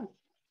a plant.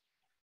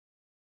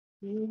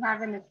 You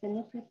have an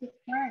affinity to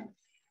plants.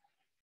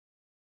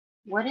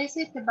 What is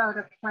it about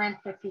a plant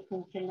that you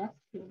can connect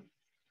to?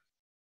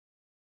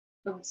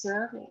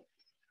 Observe it.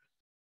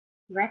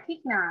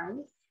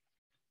 Recognize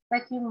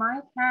that you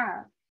might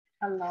have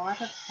a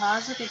lot of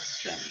positive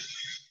strength.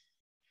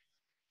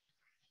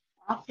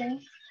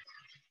 Often,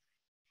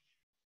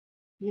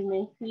 you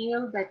may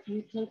feel that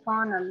you take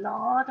on a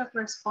lot of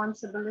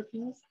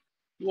responsibilities,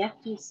 yet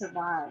you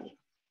survive,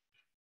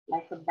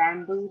 like a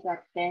bamboo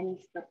that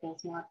bends but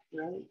does not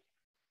break.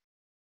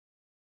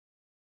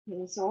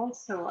 There is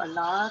also a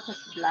lot of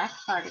black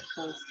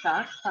particles,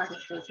 dark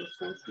particles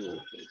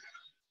associated.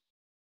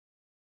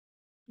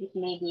 It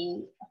may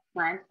be a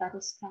plant that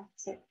is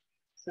toxic,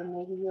 so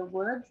maybe your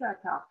words are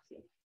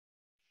toxic.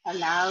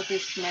 Allow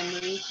this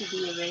memory to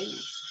be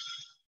erased.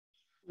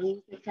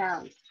 Leave it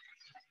out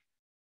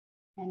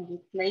and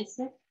replace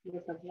it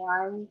with a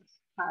white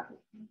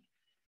particle.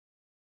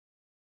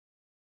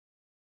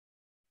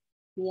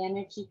 The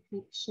energy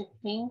keeps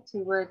shifting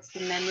towards the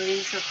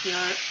memories of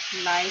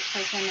your life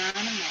as an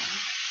animal.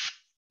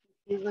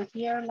 If you were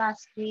here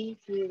last week,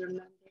 you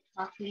remember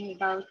talking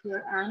about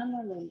your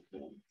animal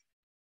influence.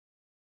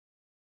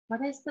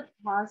 What is the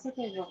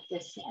positive of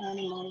this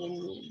animal in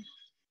you?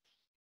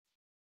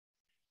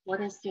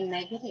 What is the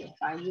negative?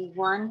 Are you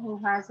one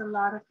who has a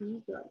lot of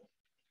ego?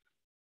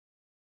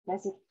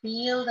 Does it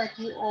feel that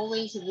you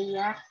always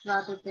react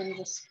rather than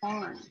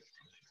respond,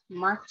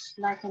 much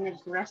like an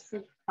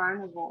aggressive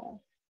carnivore?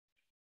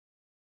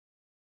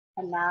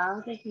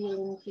 Allow the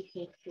healing to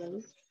take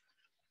place.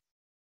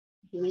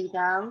 Breathe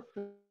out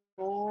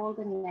all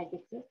the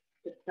negative,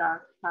 the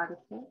dark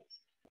particles.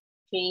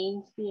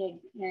 Change the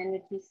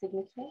energy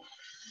signature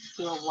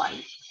to a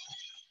white.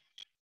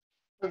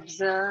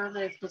 Observe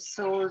as the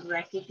soul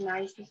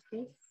recognizes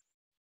this.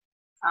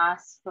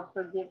 Ask for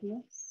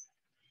forgiveness.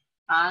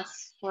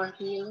 Ask for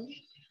healing.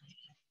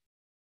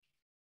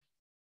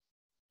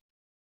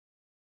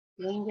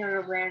 Bring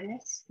your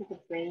awareness to the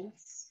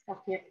base of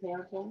your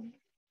tailbone.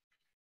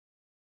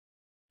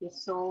 Your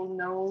soul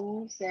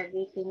knows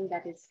everything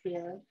that is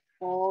here,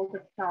 all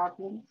the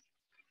problems,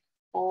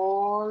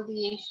 all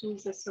the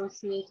issues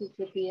associated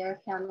with the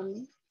earth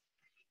element.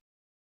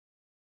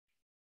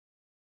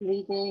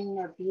 Breathe in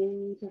a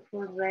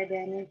beautiful red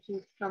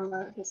energy from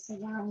the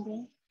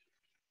surrounding.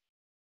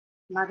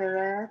 Mother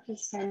Earth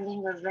is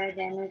sending a red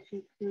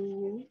energy through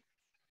you.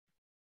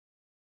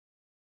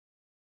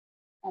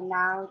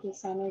 Allow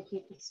this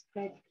energy to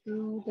spread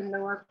through the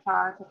lower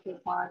part of your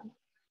body.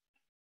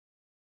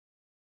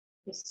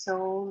 The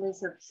soul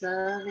is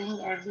observing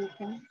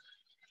everything.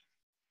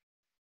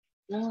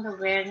 Bring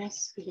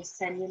awareness to the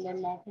cellular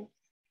level.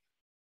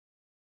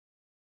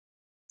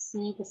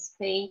 See the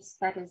space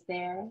that is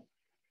there.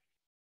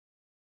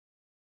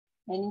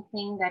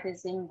 Anything that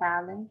is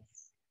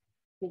imbalanced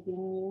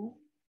within you,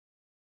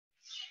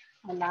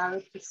 allow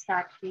it to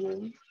start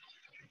healing.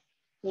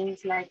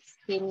 Things like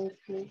skin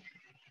issues,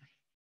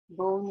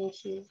 bone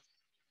issues,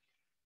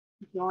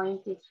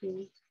 joint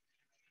issues,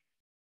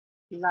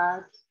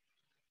 blood.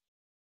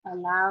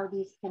 Allow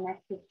these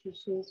connective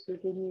tissues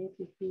within you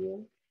to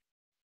heal.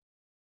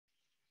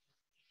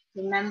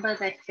 Remember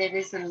that there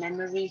is a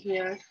memory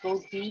here. Go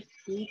deep,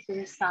 deep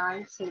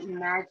inside. So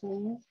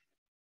imagine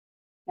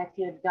that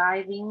you're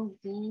diving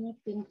deep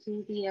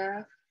into the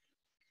earth.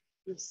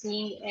 You're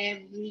seeing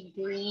every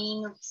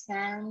grain of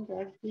sand,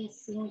 every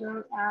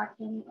single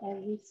atom,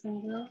 every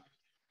single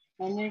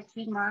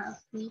energy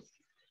molecule.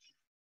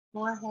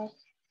 Go ahead.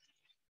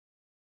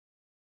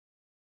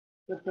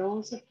 For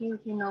those of you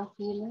who know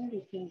healing,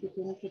 you can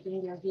begin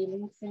putting your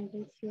healing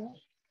symbols here.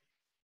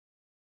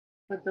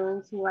 For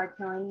those who are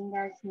joining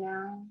us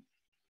now,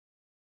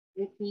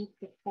 repeat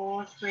the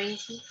 4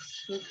 phrases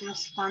with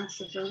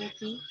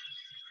responsibility.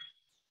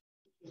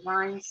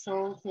 Divine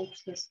soul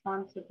takes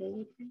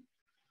responsibility.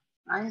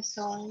 I'm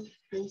sorry,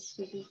 please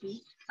forgive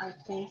me. I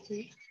thank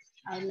you.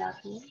 I love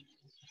you.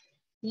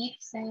 Keep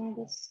saying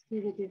this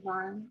to the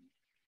divine,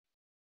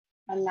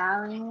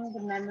 allowing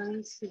the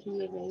memories to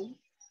be erased.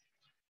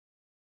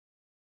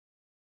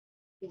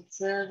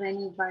 Observe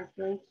any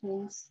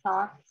vibrations,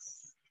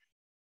 thoughts,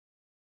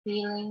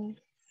 feelings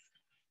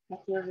that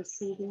you're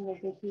receiving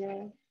over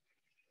here.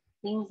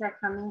 Things are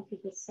coming to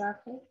the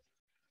surface,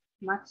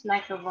 much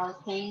like a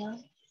volcano.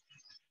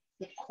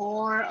 The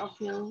core of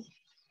you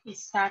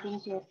is starting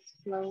to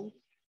explode.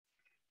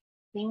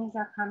 Things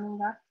are coming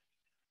up.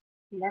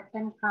 Let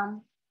them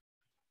come.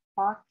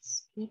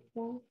 Thoughts,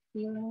 people,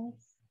 feelings.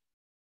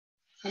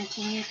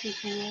 Continue to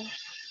heal.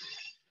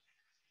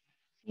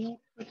 Keep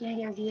putting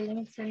your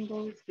healing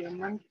symbols, your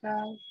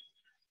mantras.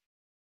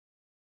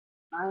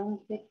 I am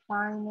fit,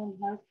 fine, and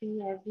healthy.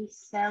 Every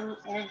cell,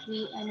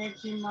 every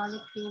energy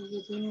molecule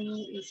within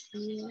me is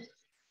healed.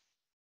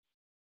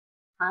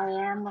 I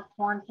am a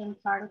quantum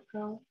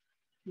particle.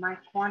 My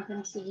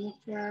quantum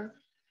signature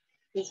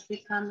is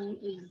becoming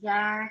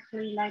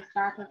exactly like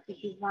that of the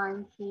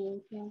divine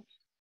creator.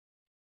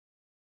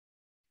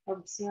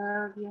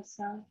 Observe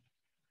yourself.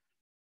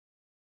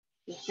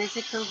 The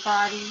physical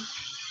body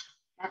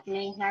that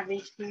may have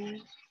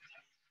issues,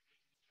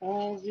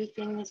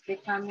 everything is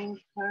becoming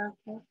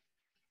perfect.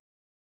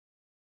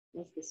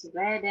 There's this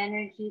red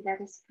energy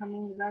that is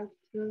coming right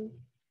through,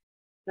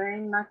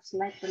 very much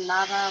like the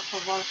lava of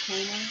a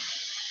volcano,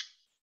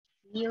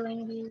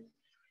 healing you,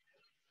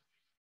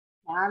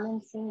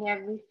 balancing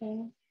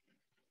everything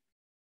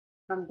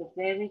from the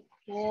very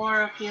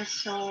core of your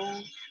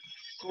soul,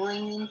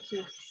 going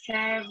into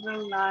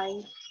several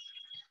lives.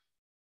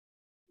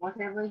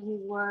 Whatever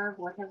you were,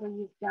 whatever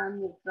you've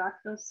done, you've brought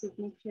those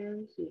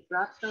signatures, you've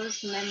brought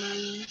those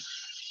memories.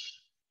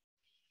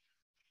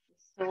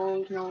 The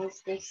soul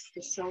knows this.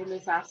 The soul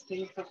is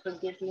asking for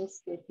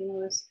forgiveness, taking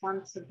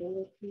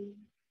responsibility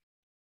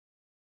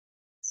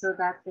so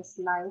that this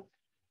life,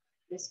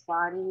 this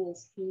body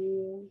is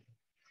healed.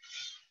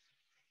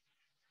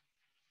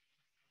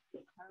 The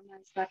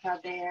karmas that are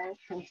there,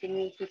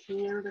 continue to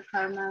heal the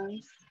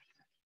karmas.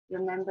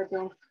 Remember,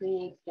 don't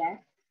create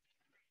death.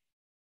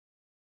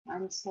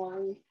 I'm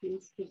sorry,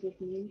 please forgive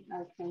me.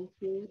 I thank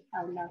you,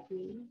 I love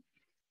you.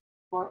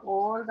 For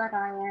all that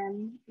I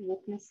am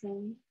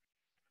witnessing,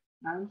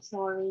 I'm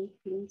sorry,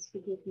 please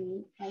forgive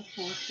me. I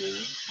thank you,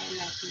 I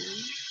love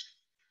you.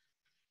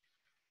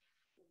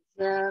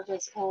 Observe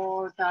as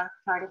all dark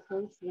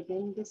particles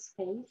within this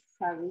space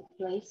are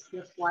replaced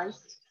with white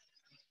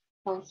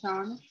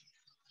photons,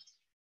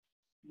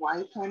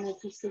 white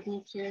energy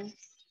signatures,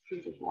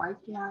 with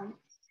white light.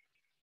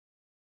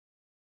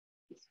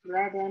 This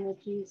red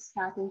energy is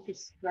starting to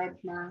spread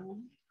now.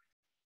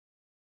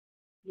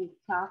 We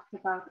talked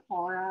about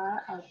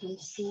aura. I can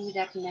see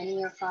that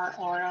many of our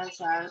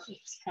auras are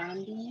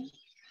expanding.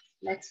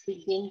 Let's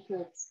begin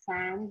to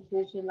expand,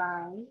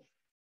 visualize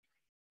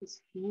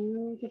this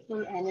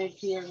beautiful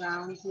energy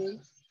around you.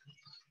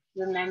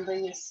 Remember,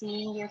 you're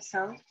seeing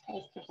yourself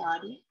as the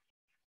body.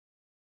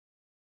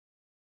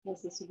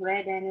 As this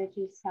red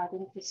energy is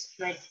starting to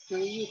spread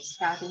free, it's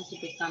starting to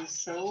become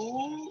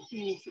so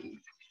easy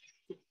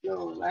to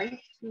flow right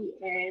through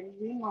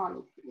every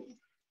molecule.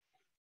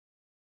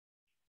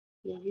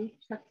 Your root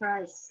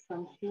chakra is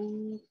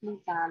completely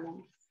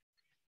balanced,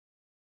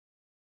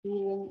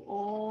 feeling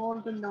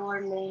all the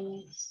lower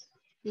limbs,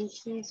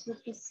 issues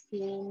with the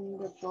skin,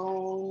 the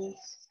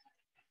bones,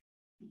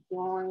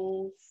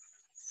 joints,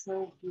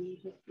 so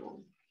beautiful.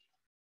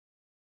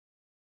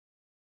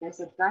 There's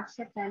a gush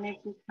of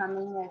energy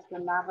coming as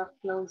the lava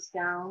flows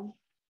down,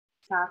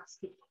 starts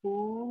to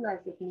cool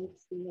as it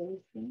meets the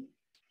ocean,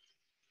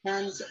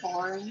 turns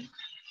orange.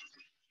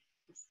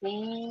 The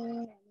same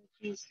energy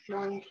is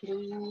flowing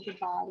through the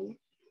body,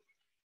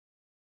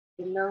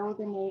 below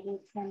the navel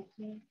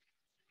center.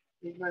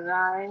 We've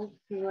arrived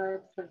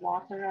towards the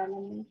water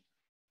element.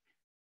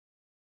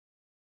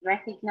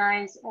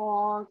 Recognize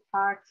all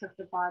parts of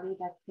the body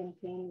that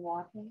contain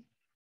water.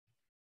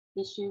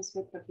 Issues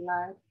with the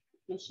blood,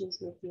 issues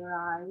with your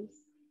eyes,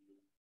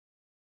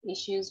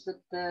 issues with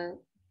the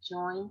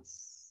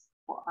joints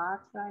for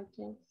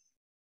arthritis,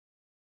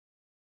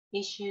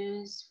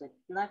 issues with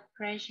blood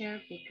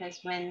pressure, because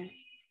when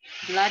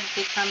blood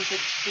becomes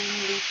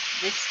extremely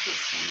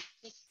viscous and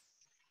thick,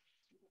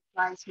 it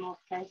applies more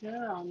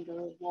pressure on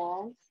the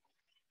walls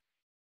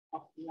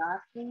of the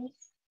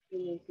arteries,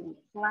 creating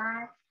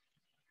plaque.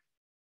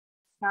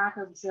 Start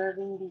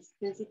observing these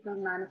physical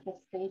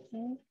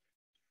manifestations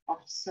of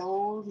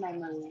soul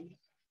memory.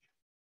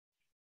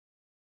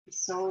 The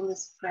soul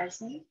is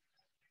present,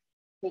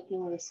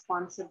 taking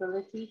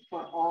responsibility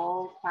for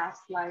all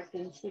past life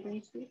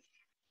incidences,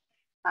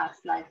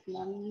 past life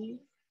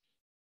memories.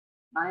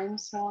 I'm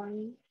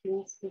sorry,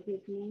 please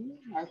forgive me.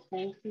 I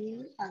thank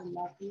you, I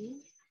love you.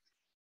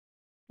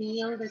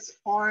 Feel this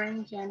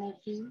orange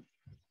energy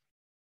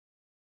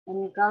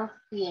engulf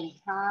the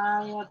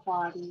entire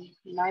body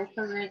like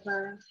a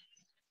river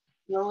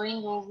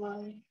flowing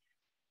over.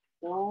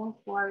 Don't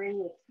worry,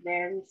 it's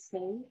very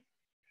safe.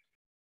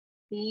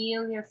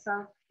 Feel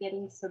yourself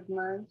getting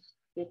submerged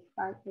bit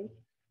by bit.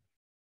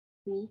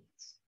 Feet,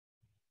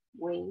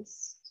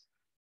 waist,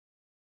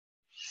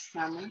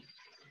 stomach,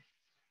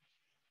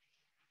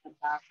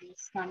 above your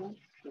stomach.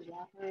 The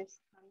water is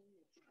coming,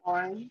 it's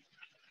orange.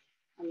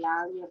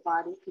 Allow your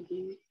body to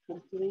be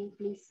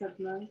completely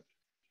submerged.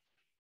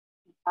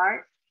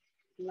 Heart,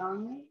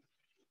 lungs,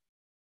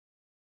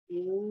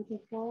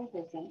 beautiful.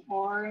 There's an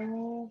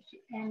orange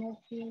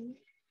energy.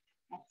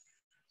 That's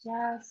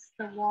just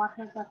the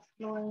water that's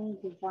flowing,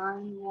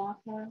 divine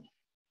water,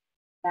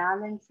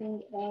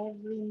 balancing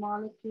every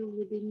molecule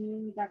within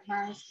you that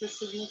has the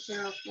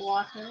signature of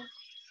water.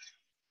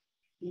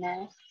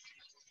 Next,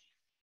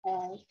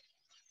 as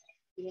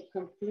you're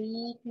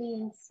completely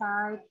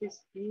inside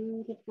this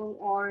beautiful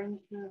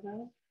orange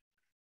river,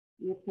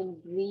 you can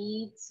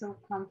breathe so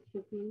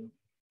comfortably.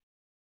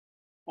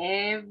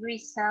 Every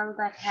cell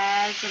that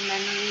has a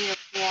memory of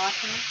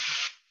water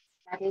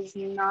that is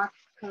not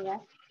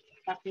correct,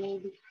 that may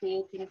be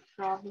creating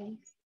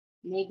problems,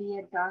 maybe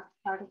a dark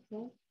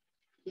particle,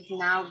 is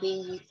now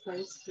being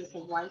replaced with a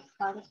white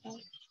particle.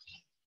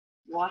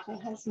 Water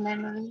has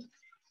memory.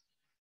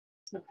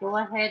 So go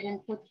ahead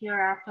and put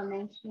your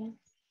affirmations.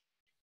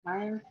 I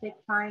am fit,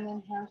 fine,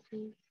 and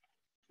healthy.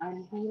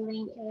 I'm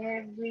healing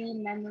every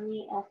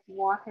memory of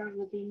water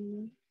within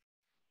me.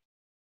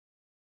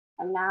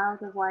 Allow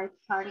the white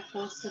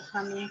particles to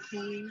come into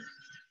you.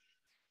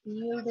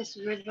 Feel this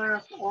river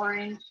of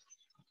orange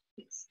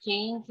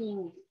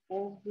exchanging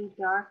every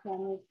dark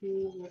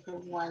energy with a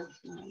white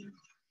one.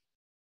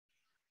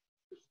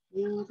 This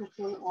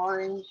beautiful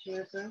orange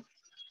river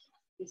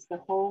is the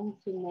home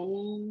to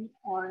many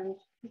orange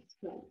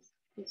crystals.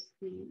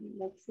 Pristine,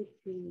 let's see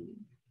green.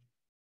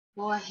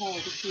 Go ahead,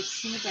 if you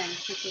see them,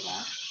 pick it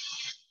up.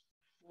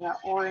 There are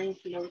orange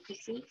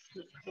lotuses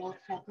with 4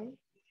 petals.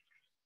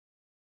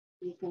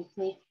 You can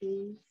take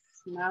these,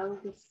 smell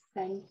the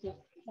scent of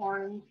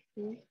orange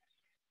fruit,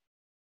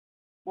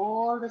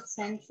 all the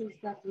senses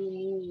that we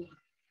need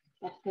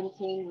that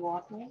contain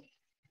water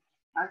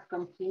are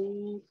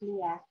completely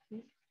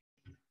active,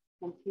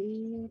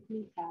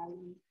 completely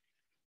balanced.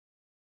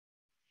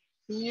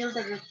 Feel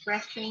the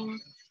refreshing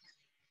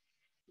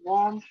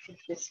warmth of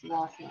this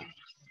water.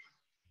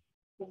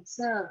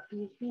 Observe, do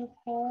you feel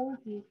cold?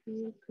 Do you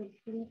feel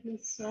completely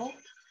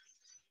soaked?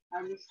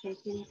 Are you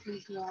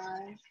completely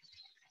dry?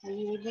 Are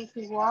you able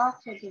to walk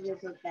at the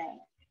riverbed?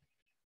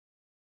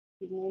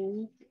 You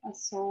may meet a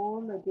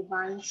soul, a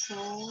divine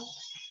soul,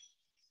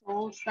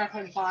 souls that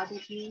have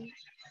bothered you.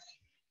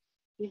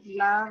 Give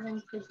love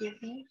and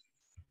forgiveness.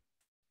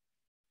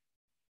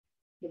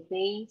 The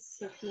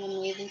base of your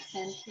navel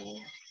center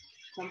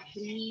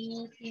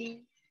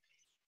completely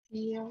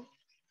heal.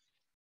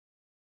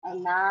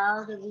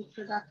 Allow the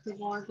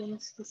reproductive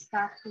organs to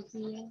start to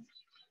heal.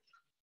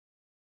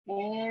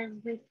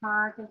 Every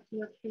part of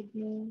your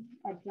kidney,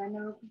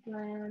 adrenal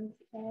glands,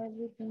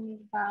 everything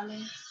is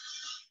balanced.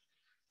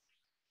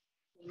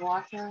 The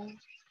water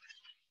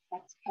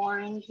that's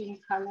orange in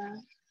color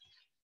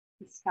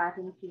is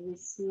starting to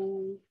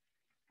receive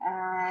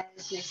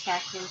as your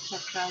sacral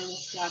chakra, your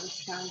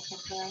Swadhisthana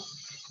chakra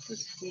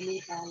is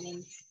fully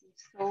balanced. Your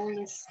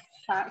soul is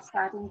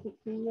starting to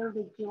feel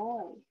the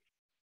joy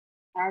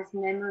as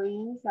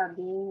memories are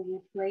being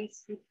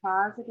replaced with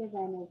positive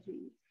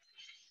energy.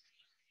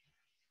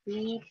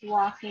 Keep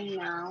walking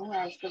now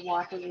as the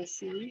water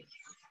recedes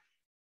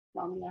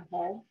from your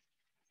head,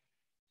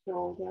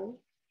 shoulders.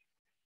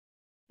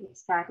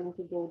 It's starting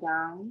to go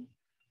down.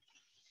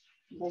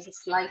 There's a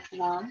slight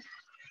warmth.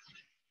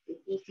 The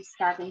heat is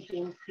starting to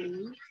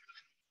increase.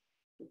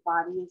 The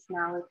body is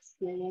now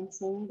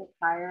experiencing the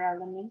fire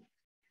element.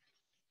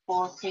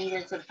 4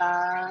 fingers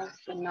above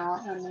the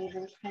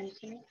navel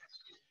center.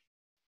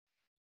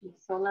 The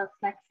solar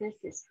plexus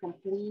is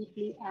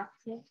completely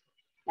active.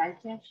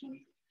 Digestion,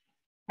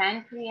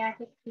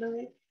 pancreatic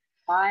fluid,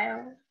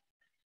 bile,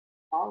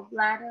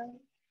 gallbladder,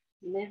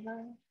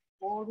 liver,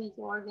 all these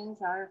organs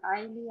are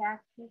highly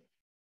active.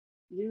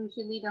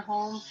 Usually the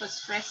home for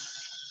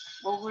stress,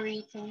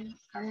 overeating,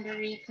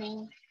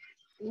 undereating,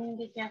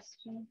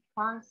 indigestion,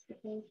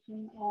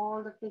 constipation,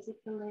 all the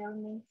physical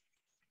ailments,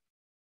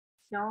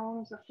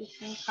 stones of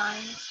different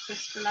kinds,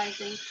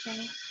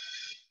 crystallization.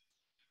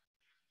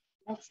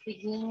 Let's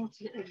begin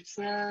to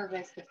observe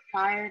as the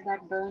fire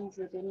that burns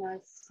within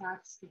us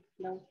starts to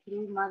flow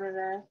through Mother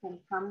Earth and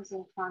comes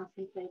and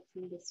concentrates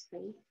in this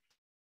space.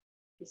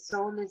 The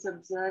soul is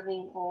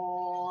observing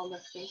all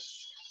of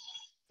this,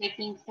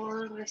 taking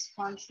full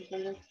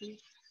responsibility.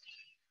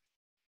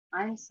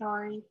 I'm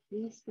sorry,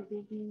 please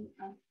forgive me,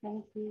 I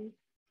thank you,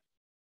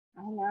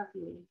 I love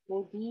you.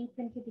 Go deep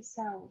into the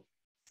cell,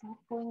 start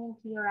going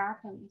into your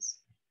atoms,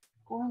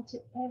 go into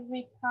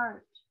every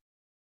part.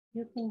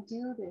 You can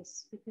do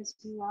this because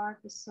you are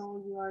the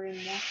soul, you are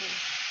immortal.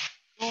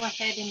 Go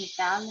ahead and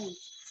balance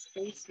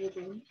space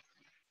within.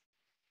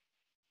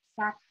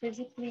 Start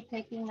physically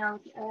taking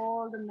out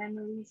all the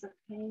memories of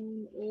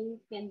pain,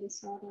 ache, and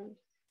disorder.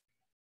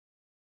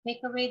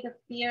 Take away the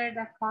fear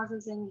that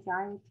causes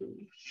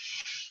anxiety.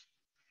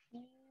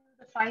 Feel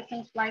the fight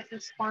and flight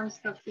response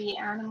of the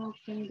animal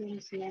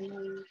kingdom's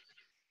memory.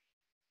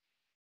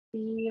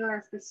 Feel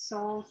as the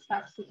soul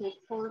starts to take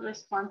full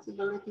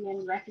responsibility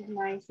and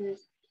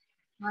recognizes,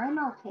 I'm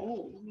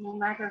okay, no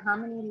matter how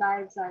many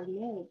lives I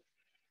live.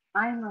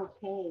 I'm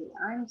okay.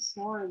 I'm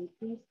sorry.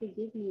 Please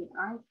forgive me.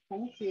 I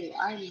thank you.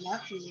 I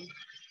love you.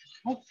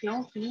 I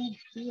don't need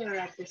fear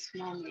at this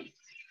moment.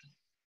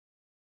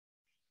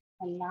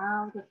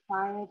 Allow the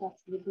fire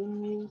that's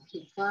within you to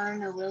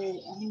burn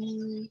away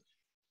any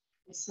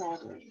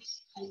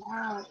disorders.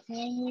 Allow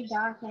any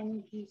dark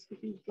energies to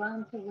be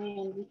burnt away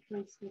and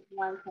replaced with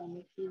white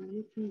energy.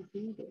 You can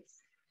do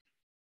this.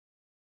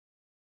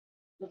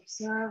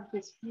 Observe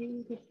this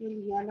beautiful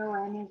yellow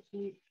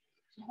energy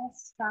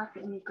just start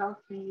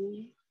engulfing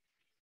you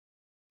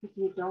if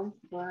you don't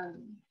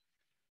burn.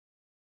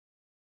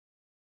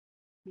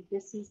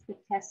 This is the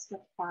test of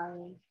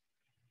fire.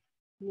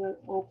 You're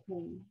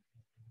open.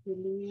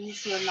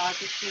 Release your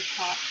logical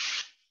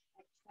thoughts.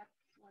 Accept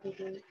what it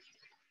is.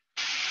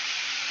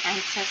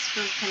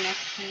 Ancestral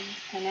connections,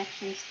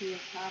 connections to your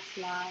past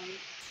lives.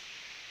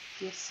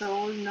 Your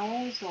soul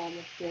knows all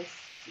of this.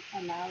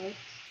 Allow it.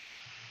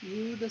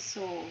 You, the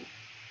soul,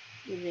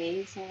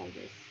 erase all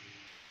this.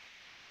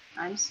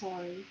 I'm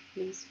sorry.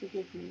 Please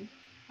forgive me.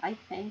 I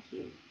thank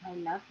you. I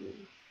love you.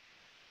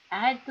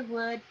 Add the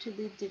word to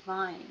the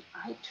divine.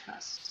 I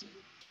trust you.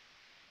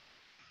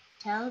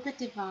 Tell the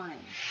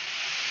divine,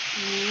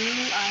 in you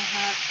I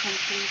have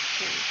complete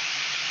faith.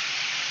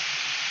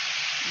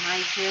 My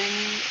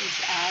journey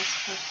is as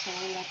for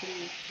soul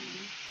evolution.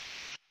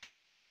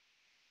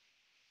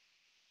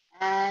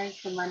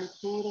 As the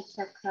Manipura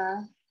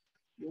chakra,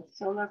 your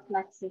solar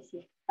plexus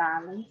is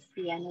balanced,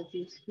 the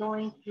energy is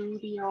flowing through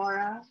the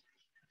aura.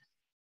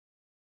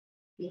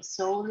 Your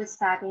soul is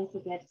starting to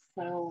get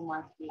so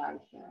much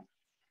lighter.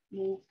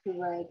 Move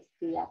towards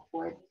the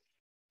upward,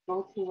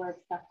 go towards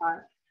the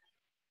heart.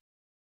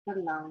 the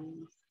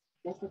lungs.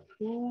 There's a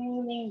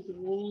cooling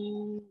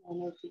green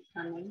energy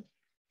coming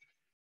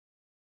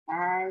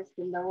as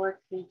the lower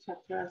three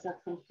chakras are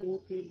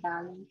completely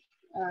balanced.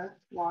 Earth,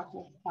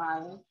 water,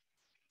 fire.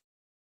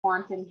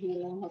 Quantum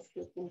healing has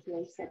taken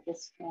place at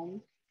this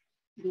point.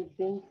 We've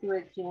been through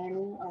a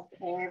journey of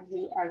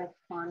every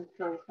electron,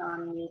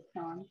 proton,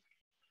 neutron,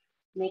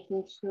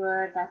 making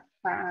sure that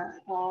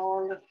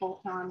all the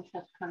photons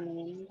have come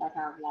in that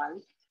are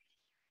white,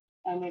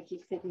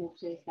 energy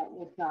signatures that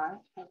were dark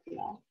have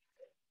left.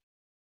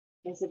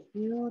 There's a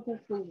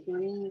beautiful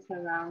breeze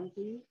around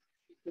you,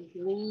 the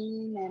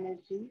green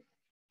energy.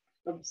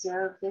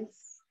 Observe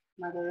this.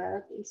 Mother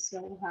Earth is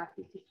so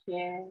happy to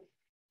share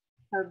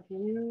her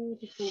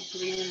beautiful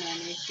green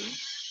energy,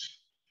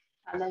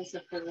 colors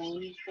of the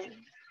rainbow,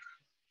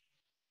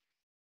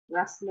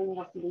 rustling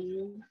of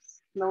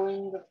leaves,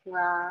 flowing of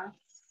grass,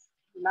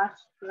 lush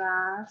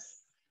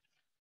grass,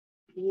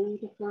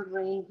 beautiful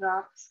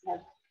raindrops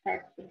have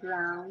fed the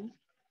ground.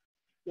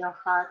 Your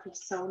heart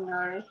is so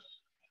nourished.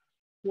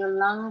 Your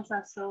lungs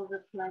are so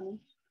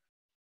replenished.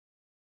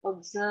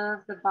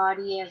 Observe the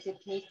body as it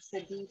takes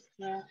a deep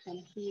breath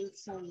and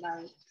feels so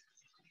light.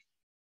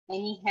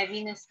 Any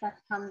heaviness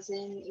that comes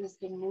in is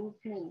the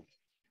movement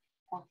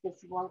of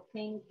this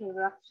volcanic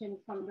eruption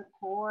from the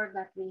core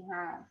that we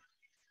have.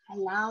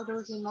 Allow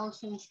those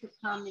emotions to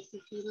come. If you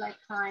feel like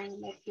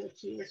crying, let your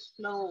tears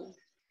flow.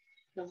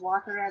 The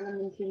water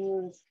element in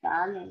you is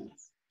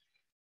balance.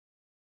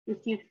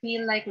 If you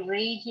feel like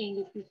raging,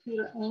 if you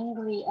feel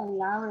angry,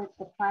 allow it.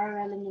 The fire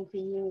element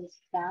in you is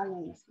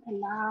balance.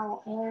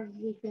 Allow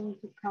everything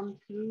to come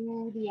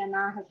through the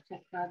Anahat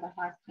chakra, the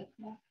heart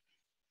chakra.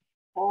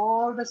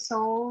 All the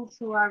souls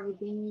who are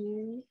within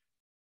you,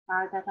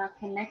 that are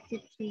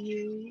connected to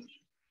you,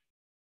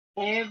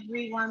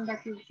 everyone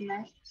that you've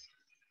met,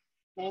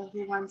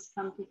 everyone's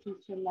come to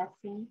teach a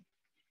lesson,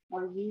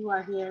 or you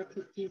are here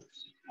to teach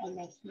a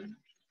lesson.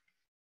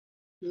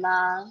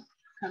 Love,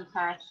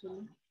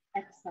 compassion,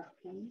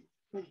 acceptance,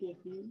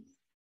 forgiveness,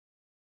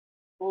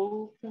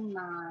 open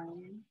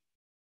mind,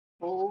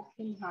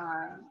 open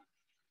heart.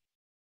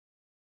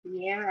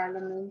 The air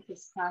element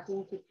is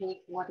starting to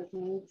take what it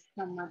needs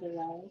from Mother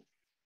Earth.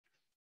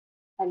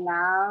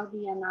 Allow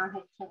the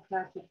Anahat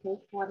chakra to take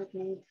what it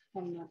needs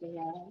from Mother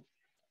Earth.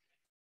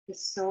 The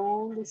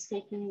soul is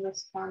taking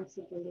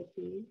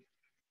responsibility.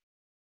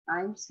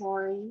 I'm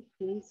sorry,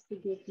 please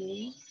forgive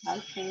me.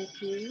 I thank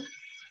you.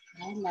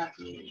 I love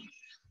you.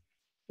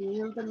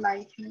 Feel the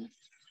lightness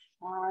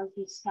as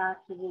you start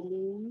to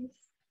release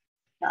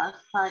dark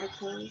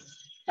particles,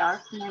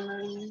 dark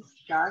memories,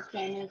 dark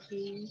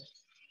energy.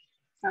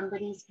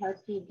 Somebody's hurt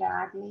you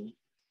badly.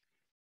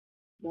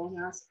 Don't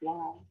ask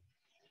why.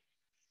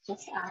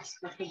 Just ask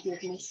for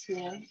forgiveness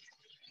here.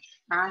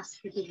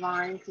 Ask the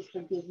divine to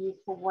forgive you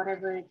for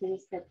whatever it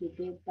is that you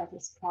did that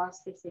has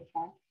caused this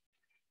effect.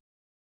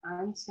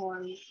 I'm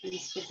sorry,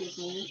 please forgive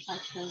me. I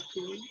thank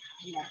you.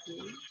 I love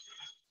you.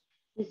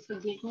 With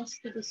forgiveness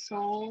to the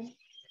soul,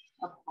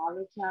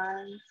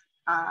 apologize,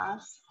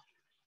 ask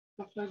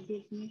for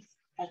forgiveness,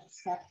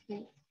 accept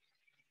it,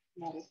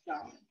 let it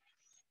go.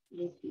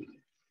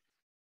 Repeat.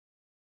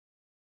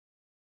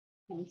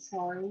 I'm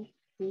sorry,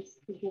 please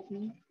forgive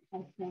me. I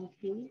thank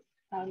you.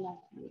 I love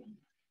you.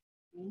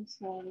 I'm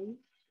sorry,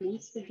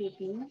 please forgive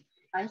me.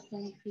 I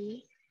thank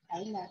you. I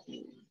love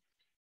you.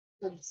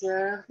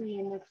 Observe the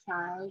inner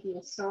child.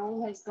 Your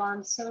soul has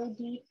gone so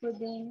deep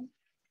within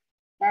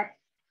that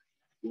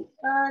the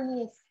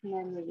earliest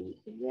memory,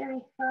 the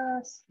very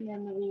first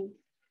memory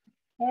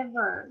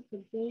ever,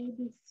 the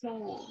baby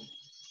soul,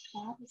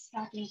 that is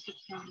starting to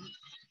come.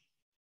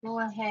 Go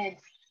ahead,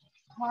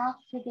 talk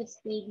to this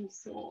baby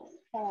soul.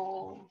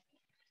 Oh,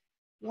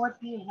 what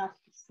do you have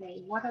to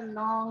say? What a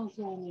long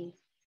journey.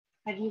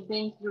 Have you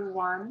been through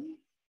one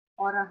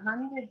or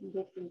 100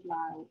 different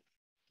lives?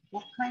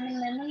 What kind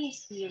of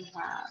memories do you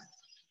have?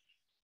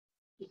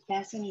 It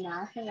doesn't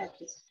matter at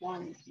this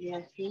point. You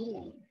are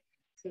healing.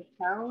 So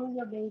tell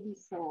your baby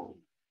soul,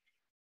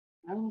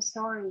 I'm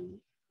sorry.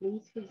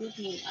 Please forgive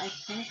me. I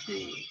thank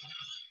you.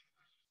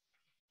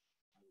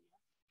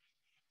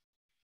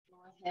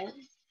 Go ahead.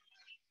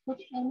 Put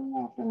any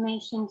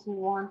affirmations you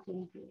want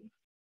into.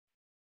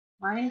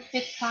 I'm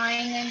fit,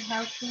 fine, and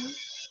healthy.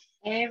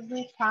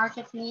 Every part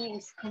of me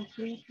is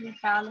completely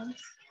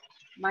balanced.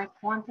 My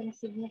quantum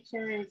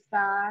signature is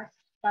that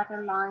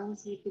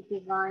aligns with the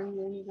divine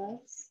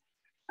universe.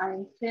 I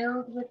am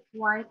filled with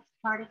white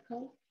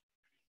particles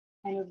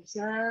and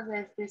observe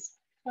as this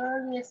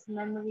earliest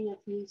memory of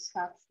you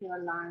starts to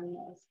align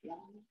as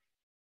well.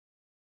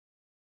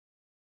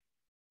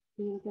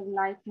 Feel the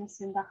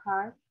lightness in the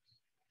heart.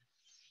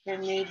 There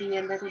may be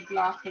a little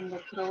block in the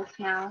throat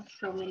now,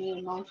 so many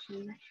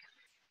emotions,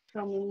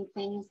 so many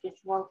things, this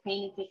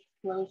volcanic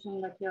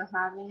explosion that you're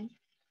having.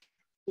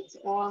 It's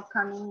all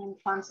coming and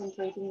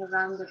concentrating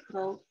around the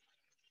throat.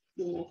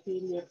 You may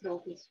feel your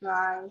throat is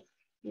dry.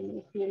 You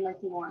may feel like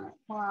you want to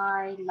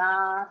cry,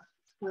 laugh,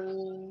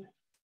 scream.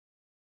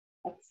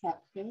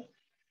 Accept it.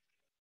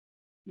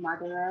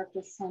 Mother Earth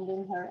is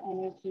sending her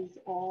energies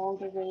all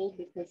the way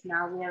because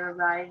now we are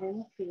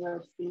arriving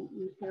towards the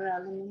ether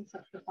elements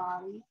of the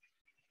body.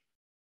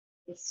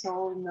 The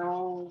soul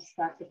knows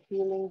that the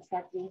feelings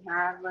that we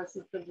have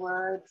versus the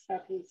words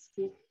that we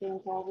speak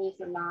don't always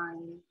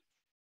align.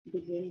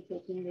 Begin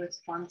taking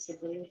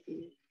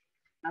responsibility.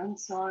 I'm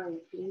sorry,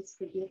 please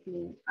forgive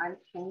me. I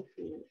thank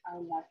you. I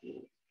love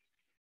you.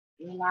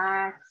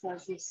 Relax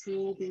as you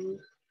see the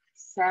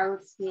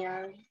cells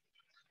here.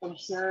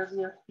 Observe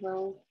your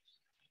throat.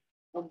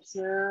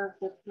 Observe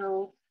the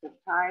throat, the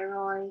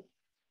thyroid.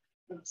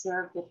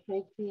 Observe the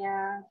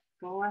trachea.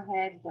 Go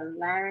ahead, the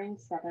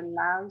larynx that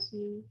allows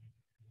you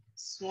to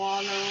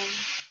swallow.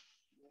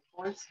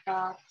 Your voice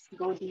box.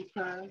 Go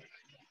deeper.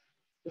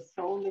 The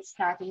soul is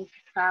starting to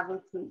travel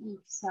through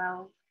each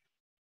cell.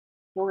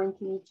 Go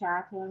into each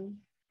atom.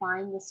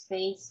 Find the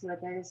space where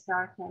there is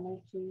dark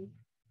energy.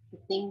 The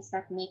things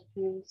that make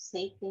you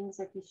say things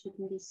that you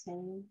shouldn't be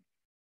saying.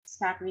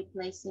 Start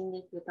replacing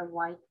it with a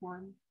white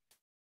one.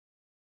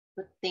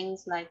 Put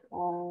things like,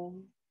 oh,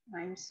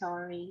 I'm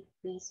sorry,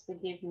 please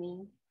forgive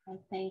me, I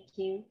thank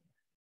you,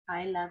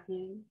 I love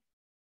you.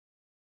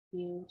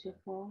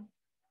 Beautiful.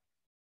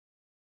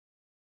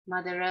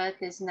 Mother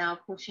Earth is now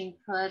pushing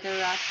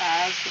further up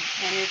as the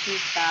energy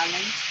is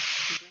balanced.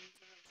 Bring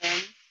your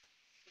awareness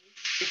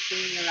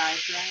between your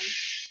eyebrows.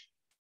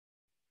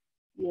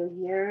 Your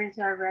ears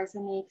are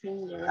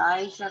resonating, your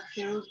eyes are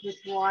filled with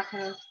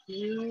water,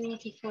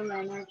 beautiful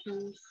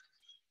energies.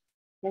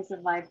 There's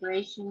a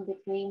vibration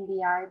between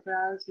the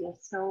eyebrows. Your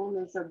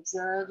soul is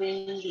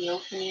observing the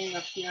opening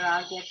of your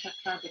Agya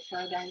Chakra, the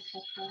third eye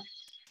chakra.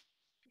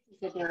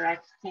 This is a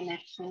direct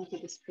connection to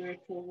the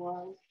spiritual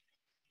world.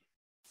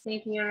 Stay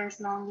here as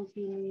long as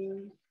you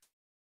need.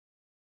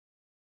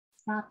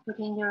 Start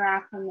putting your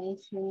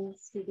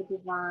affirmations to the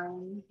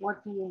divine.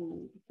 What do you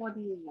need? What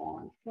do you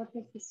want? What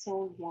does the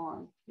soul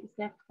want? Is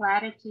there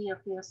clarity of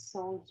your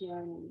soul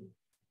journey?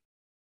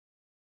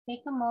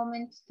 Take a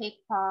moment,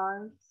 take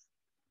pause,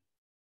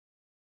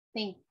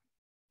 think,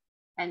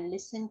 and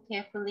listen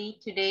carefully.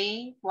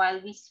 Today,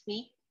 while we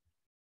speak,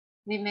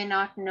 we may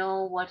not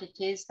know what it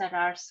is that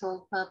our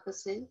soul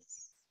purpose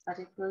is, but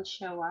it will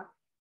show up.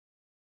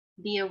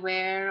 Be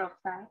aware of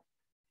that.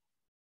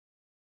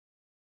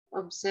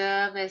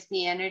 Observe as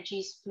the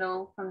energies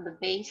flow from the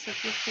base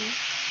of your feet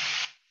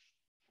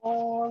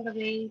all the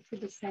way to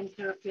the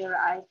center of your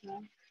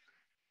eyebrow.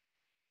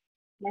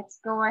 Let's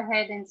go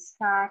ahead and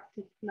start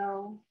to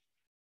flow.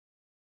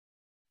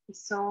 The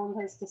soul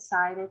has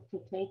decided to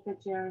take a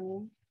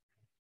journey.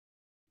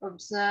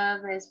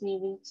 Observe as we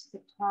reach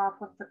the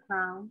top of the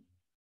crown.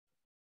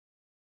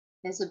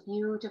 There's a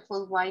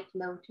beautiful white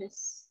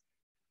lotus.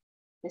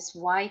 This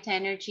white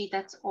energy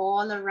that's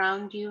all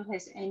around you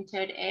has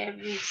entered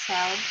every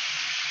cell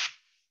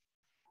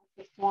at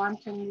the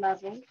quantum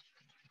level,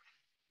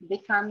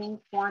 becoming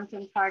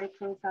quantum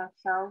particles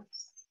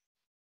ourselves.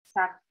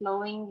 Start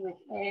flowing with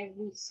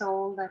every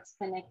soul that's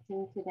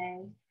connecting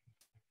today.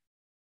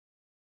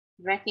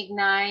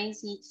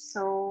 Recognize each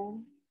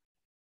soul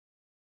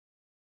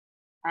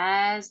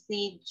as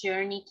the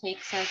journey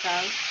takes us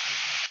out.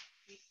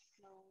 The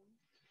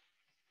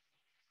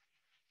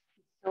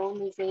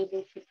soul is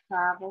able to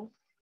travel.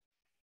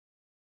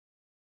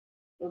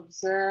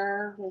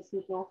 Observe as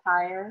you go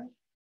higher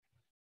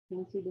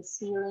into the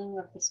ceiling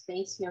of the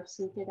space you're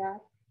seated at.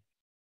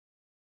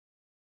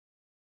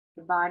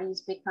 The body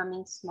is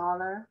becoming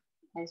smaller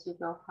as you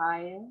go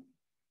higher.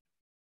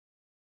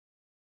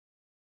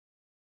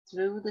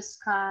 Through the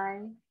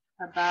sky,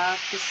 above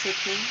the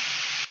city,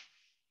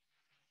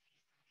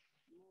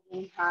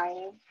 moving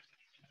higher,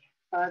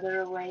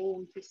 further away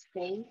into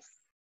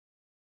space,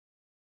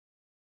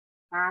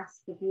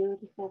 past the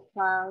beautiful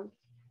clouds,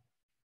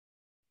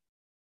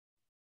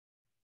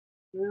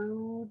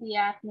 through the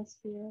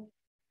atmosphere,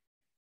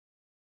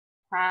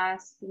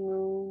 past the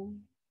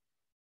moon.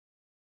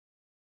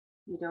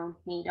 You don't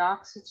need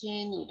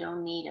oxygen, you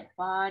don't need a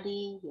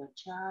body, you're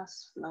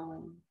just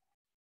flowing.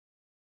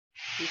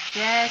 You're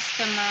just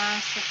a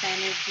mass of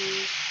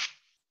energy.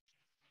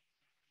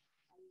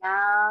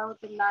 Allow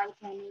the light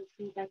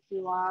energy that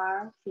you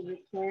are to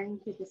return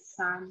to the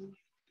sun.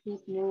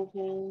 Keep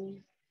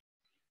moving.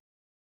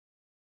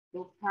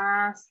 Go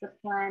past the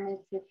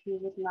planets if you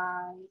would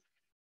like.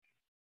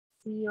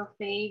 See your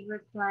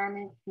favorite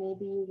planet.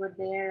 Maybe you were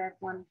there at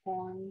one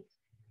point.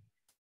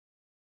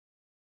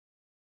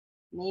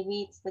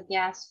 Maybe it's the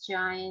gas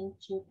giant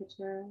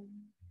Jupiter,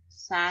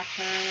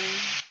 Saturn,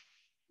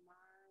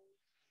 Mars,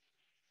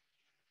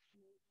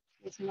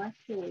 it's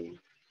Mercury.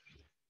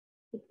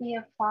 Could be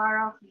a far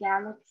off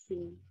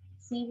galaxy.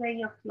 See where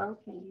you're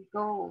floating.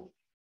 Go.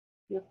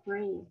 You're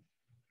free.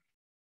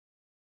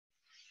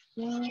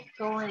 Keep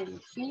going.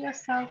 See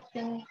yourself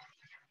in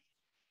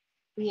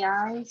the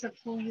eyes of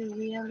who you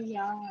really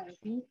are.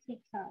 Meet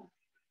yourself.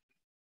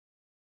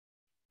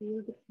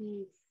 Feel the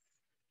peace.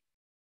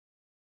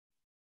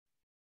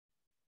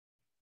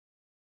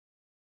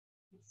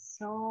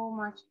 So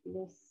much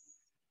bliss.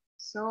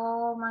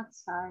 So much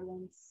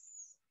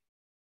silence.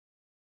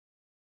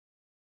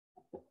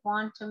 At the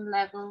quantum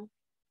level,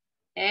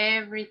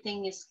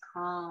 Everything is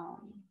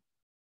calm.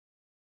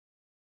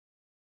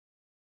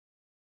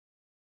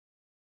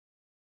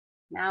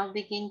 Now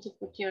begin to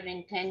put your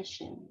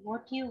intention.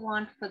 What do you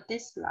want for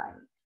this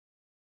life?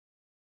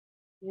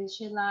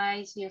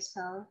 Visualize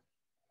yourself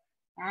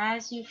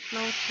as you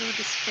flow through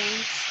the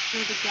space,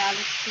 through the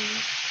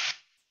galaxies.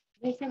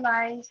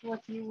 Visualize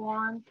what you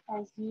want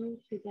as you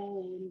today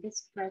in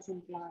this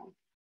present life.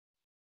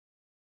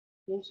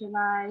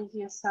 Visualize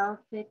yourself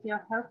at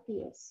your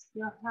healthiest,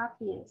 your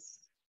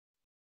happiest.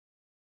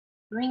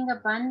 Bring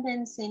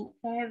abundance in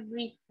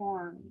every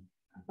form.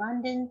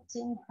 Abundance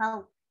in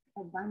health,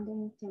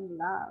 abundant in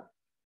love,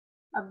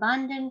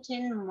 abundant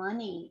in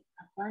money,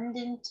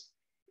 abundant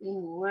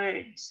in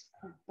words,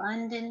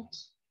 abundant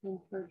in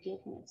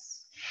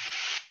forgiveness.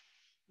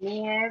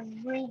 May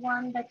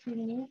everyone that you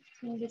meet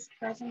in this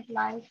present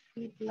life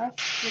be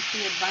blessed with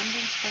the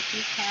abundance that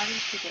you carry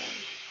today.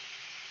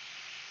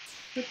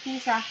 Put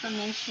these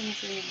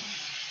affirmations in.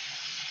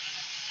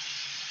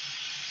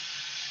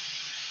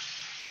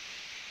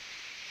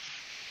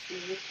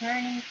 You're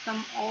returning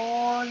from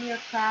all your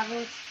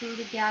travels through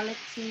the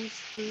galaxies,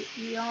 through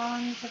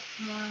eons of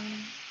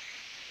time.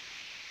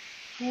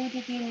 Who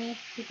did you meet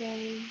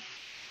today?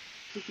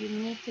 Did you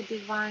meet a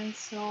divine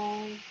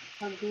soul,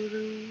 a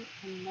guru,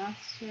 a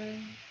master?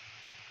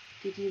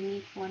 Did you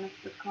meet one of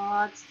the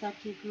gods that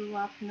you grew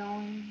up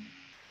knowing?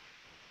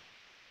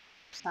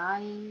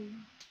 Sai,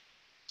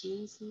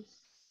 Jesus,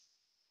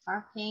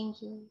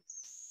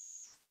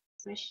 archangels,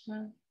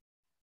 Krishna,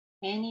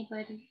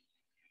 anybody?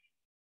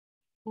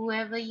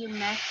 Whoever you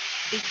met,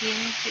 begin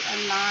to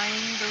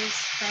align those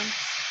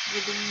strengths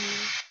within you.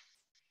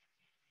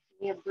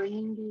 We are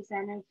bringing these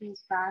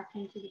energies back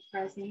into the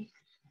present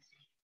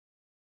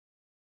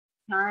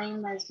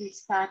time as we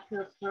start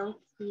to approach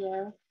the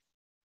earth.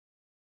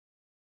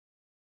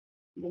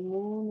 The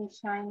moon is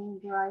shining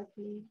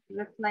brightly,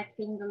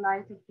 reflecting the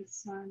light of the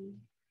sun.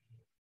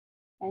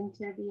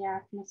 Enter the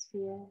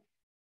atmosphere.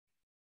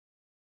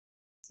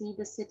 See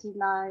the city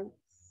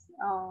lights.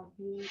 Oh,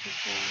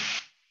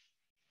 beautiful.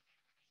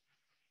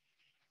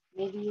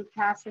 Maybe you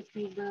pass a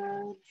few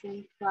birds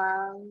and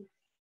clouds.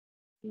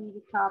 See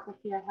the top of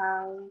your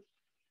house,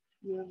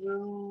 your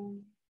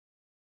room.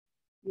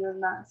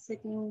 You're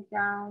sitting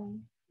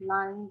down,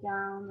 lying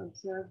down,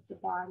 observe the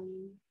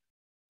body.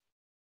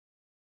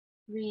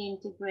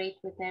 Reintegrate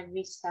with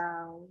every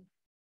cell.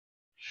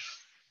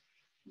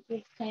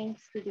 Give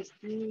thanks to this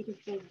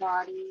beautiful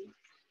body.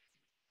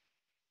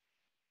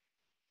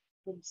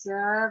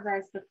 Observe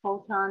as the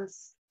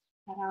photons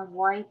that are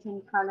white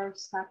in color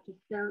start to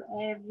fill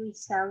every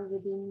cell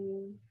within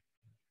you.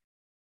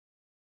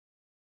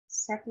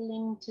 Settle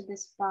into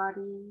this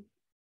body.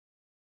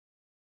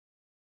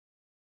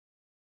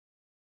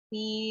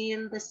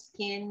 Feel the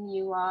skin.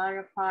 You are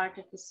a part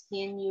of the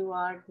skin. You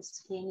are the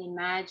skin.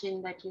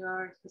 Imagine that you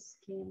are the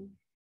skin.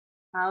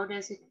 How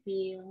does it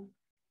feel?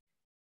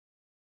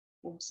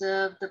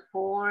 Observe the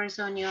pores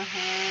on your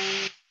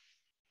hands.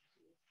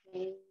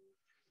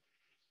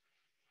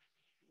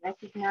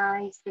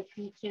 Recognize the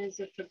features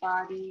of the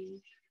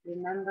body.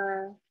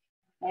 Remember,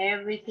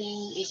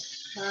 everything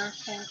is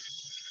perfect.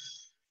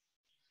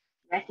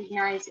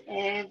 Recognize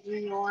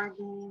every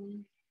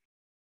organ.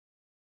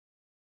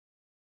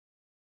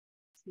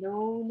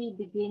 Slowly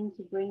begin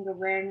to bring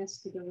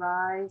awareness to the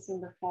rise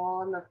and the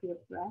fall of your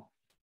breath.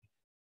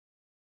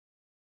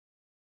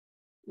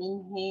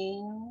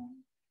 Inhale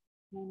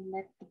and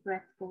let the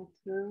breath go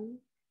through.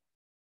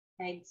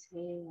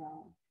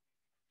 Exhale.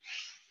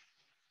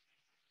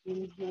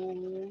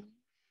 Inhale.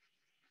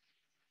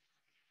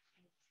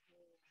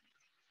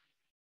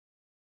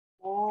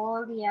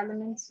 All the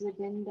elements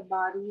within the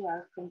body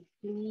are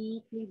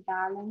completely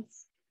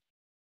balanced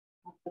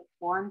at the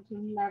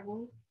quantum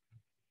level.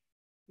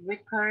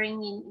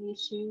 Recurring in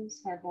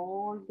issues have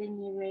all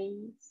been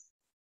erased.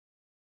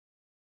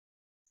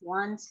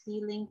 Once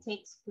healing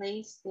takes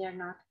place, they are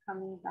not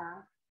coming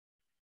back.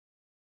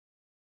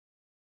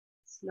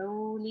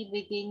 Slowly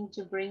begin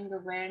to bring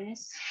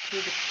awareness to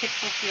the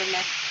tip of your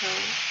left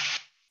toe,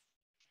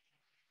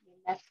 your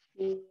left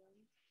heel,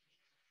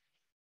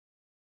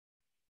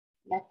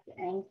 left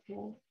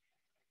ankle.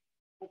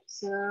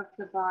 Observe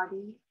the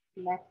body,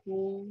 left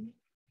knee.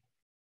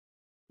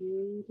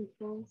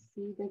 Beautiful.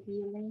 See the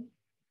healing.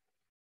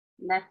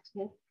 Left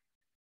hip,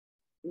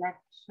 left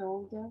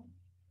shoulder,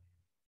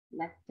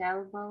 left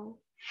elbow,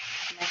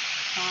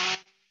 left arm,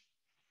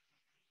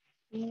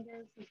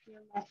 fingers of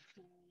your left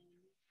hand,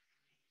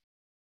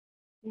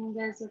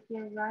 fingers of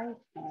your right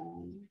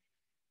hand,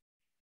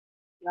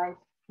 right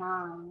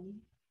palm,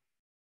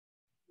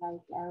 right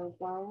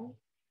elbow,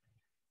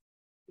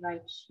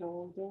 right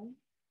shoulder,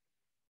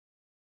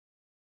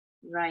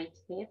 right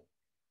hip,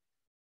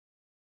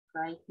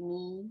 right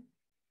knee,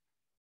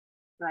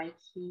 right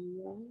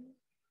heel,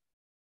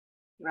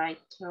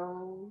 right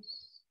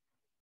toes,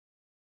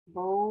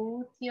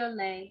 both your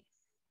legs,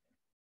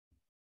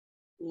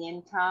 the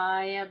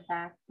entire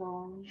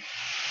backbone,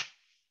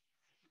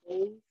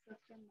 base of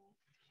the neck,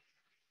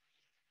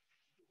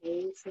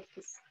 base of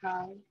the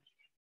skull,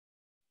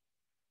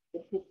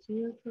 the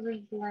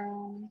pituitary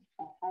gland,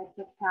 the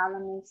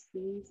hypothalamus.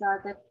 These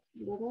are the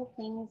little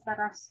things that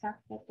are stuck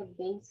at the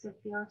base of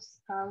your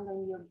skull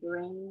and your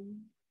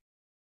brain,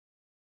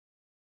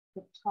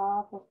 the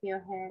top of your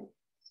head,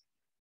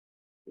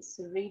 the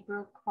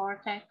cerebral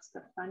cortex,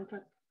 the front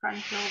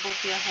lobe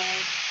of your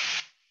head,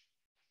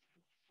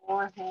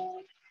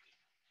 forehead,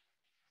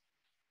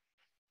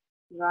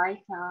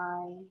 right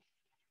eye,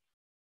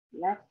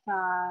 left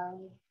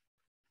eye,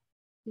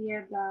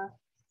 ear duct,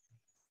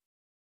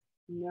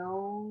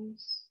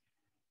 nose,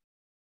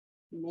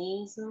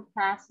 nasal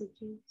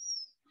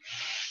passages,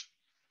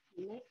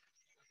 lips,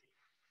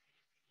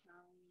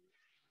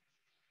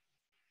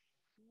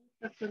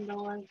 tongue, of the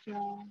lower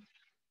jaw,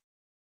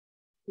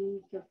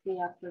 teeth of the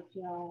upper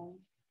jaw,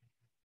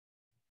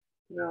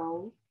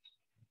 throat,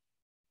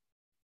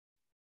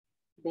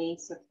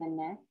 base of the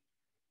neck,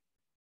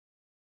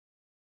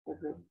 the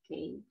rib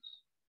cage,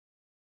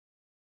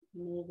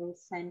 navel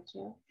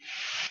center,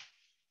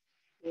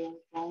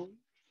 tailbone,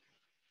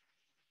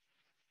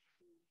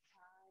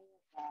 entire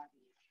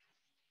body.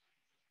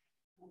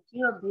 And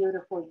your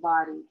beautiful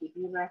body, did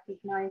you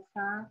recognize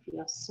that?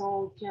 Your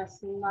soul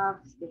just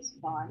loves this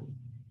body.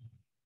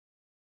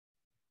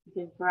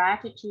 Give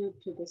gratitude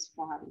to this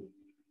body.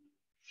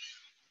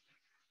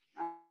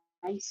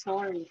 I'm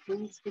sorry,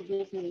 please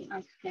forgive me.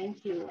 I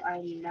thank you, I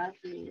love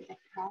you.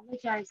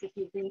 Apologize if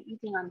you've been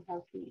eating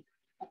unhealthy.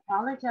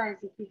 Apologize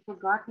if you've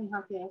forgotten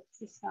how to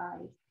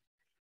exercise.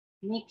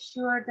 Make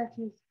sure that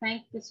you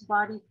thank this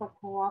body for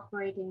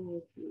cooperating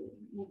with you.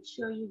 Make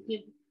sure you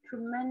give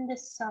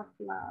tremendous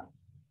self-love.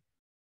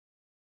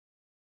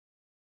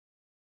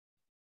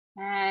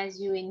 As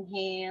you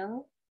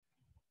inhale,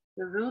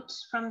 the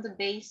roots from the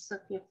base of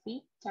your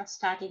feet are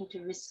starting to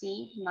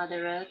recede.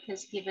 Mother Earth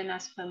has given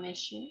us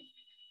permission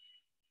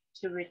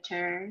to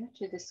return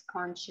to this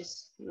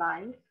conscious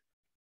life.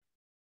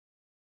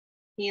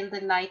 Feel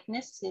the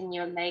lightness in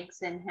your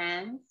legs and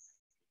hands.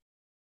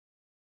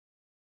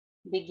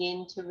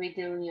 Begin to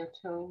wiggle your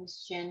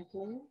toes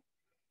gently.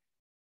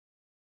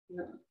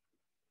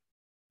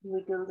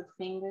 Wiggle the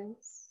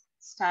fingers.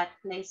 Start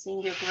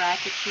placing your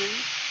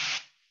gratitude.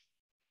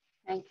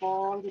 Thank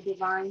all the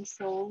divine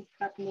souls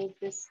that made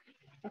this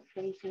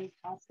occasion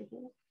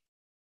possible.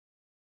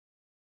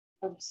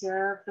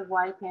 Observe the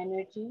white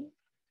energy.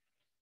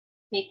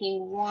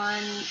 Taking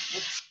one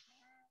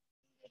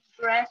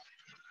breath,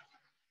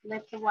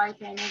 let the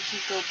white energy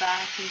go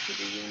back into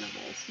the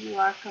universe. You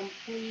are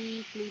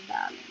completely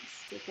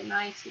balanced. Take a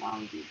nice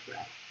long deep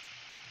breath.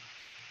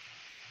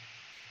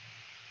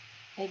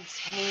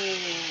 Exhale.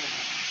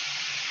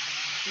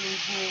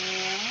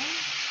 Inhale.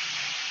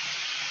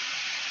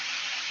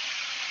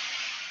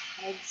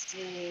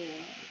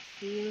 Exhale.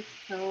 Feel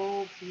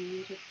so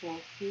beautiful.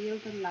 Feel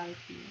the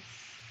lightness.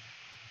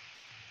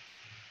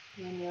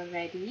 When you're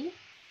ready,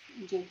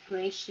 give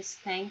gracious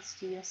thanks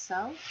to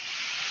yourself,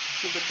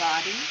 to the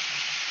body.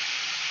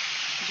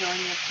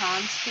 Join your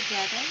palms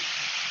together.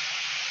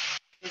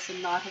 There's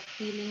a lot of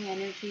healing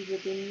energy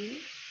within you.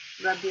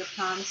 Rub your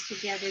palms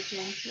together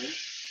gently.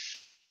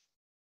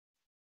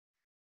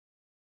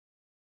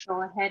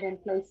 Go ahead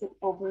and place it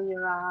over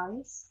your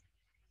eyes.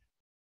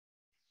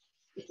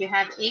 If you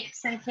have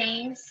aches and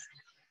pains,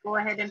 go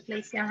ahead and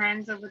place your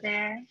hands over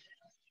there.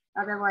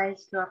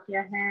 Otherwise, drop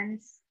your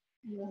hands,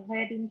 your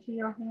head into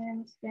your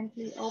hands.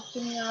 Gently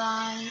open your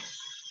eyes.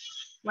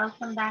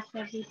 Welcome back,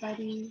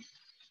 everybody.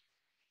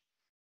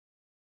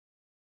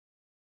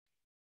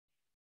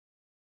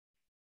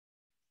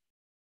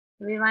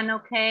 Everyone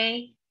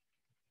okay?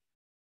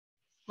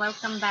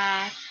 Welcome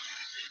back.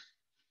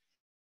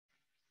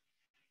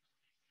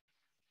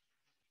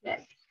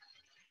 Good.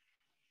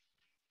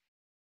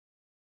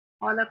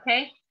 All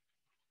okay?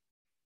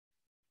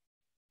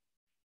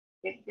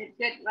 Good, good,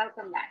 good.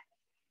 Welcome back.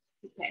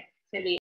 Okay.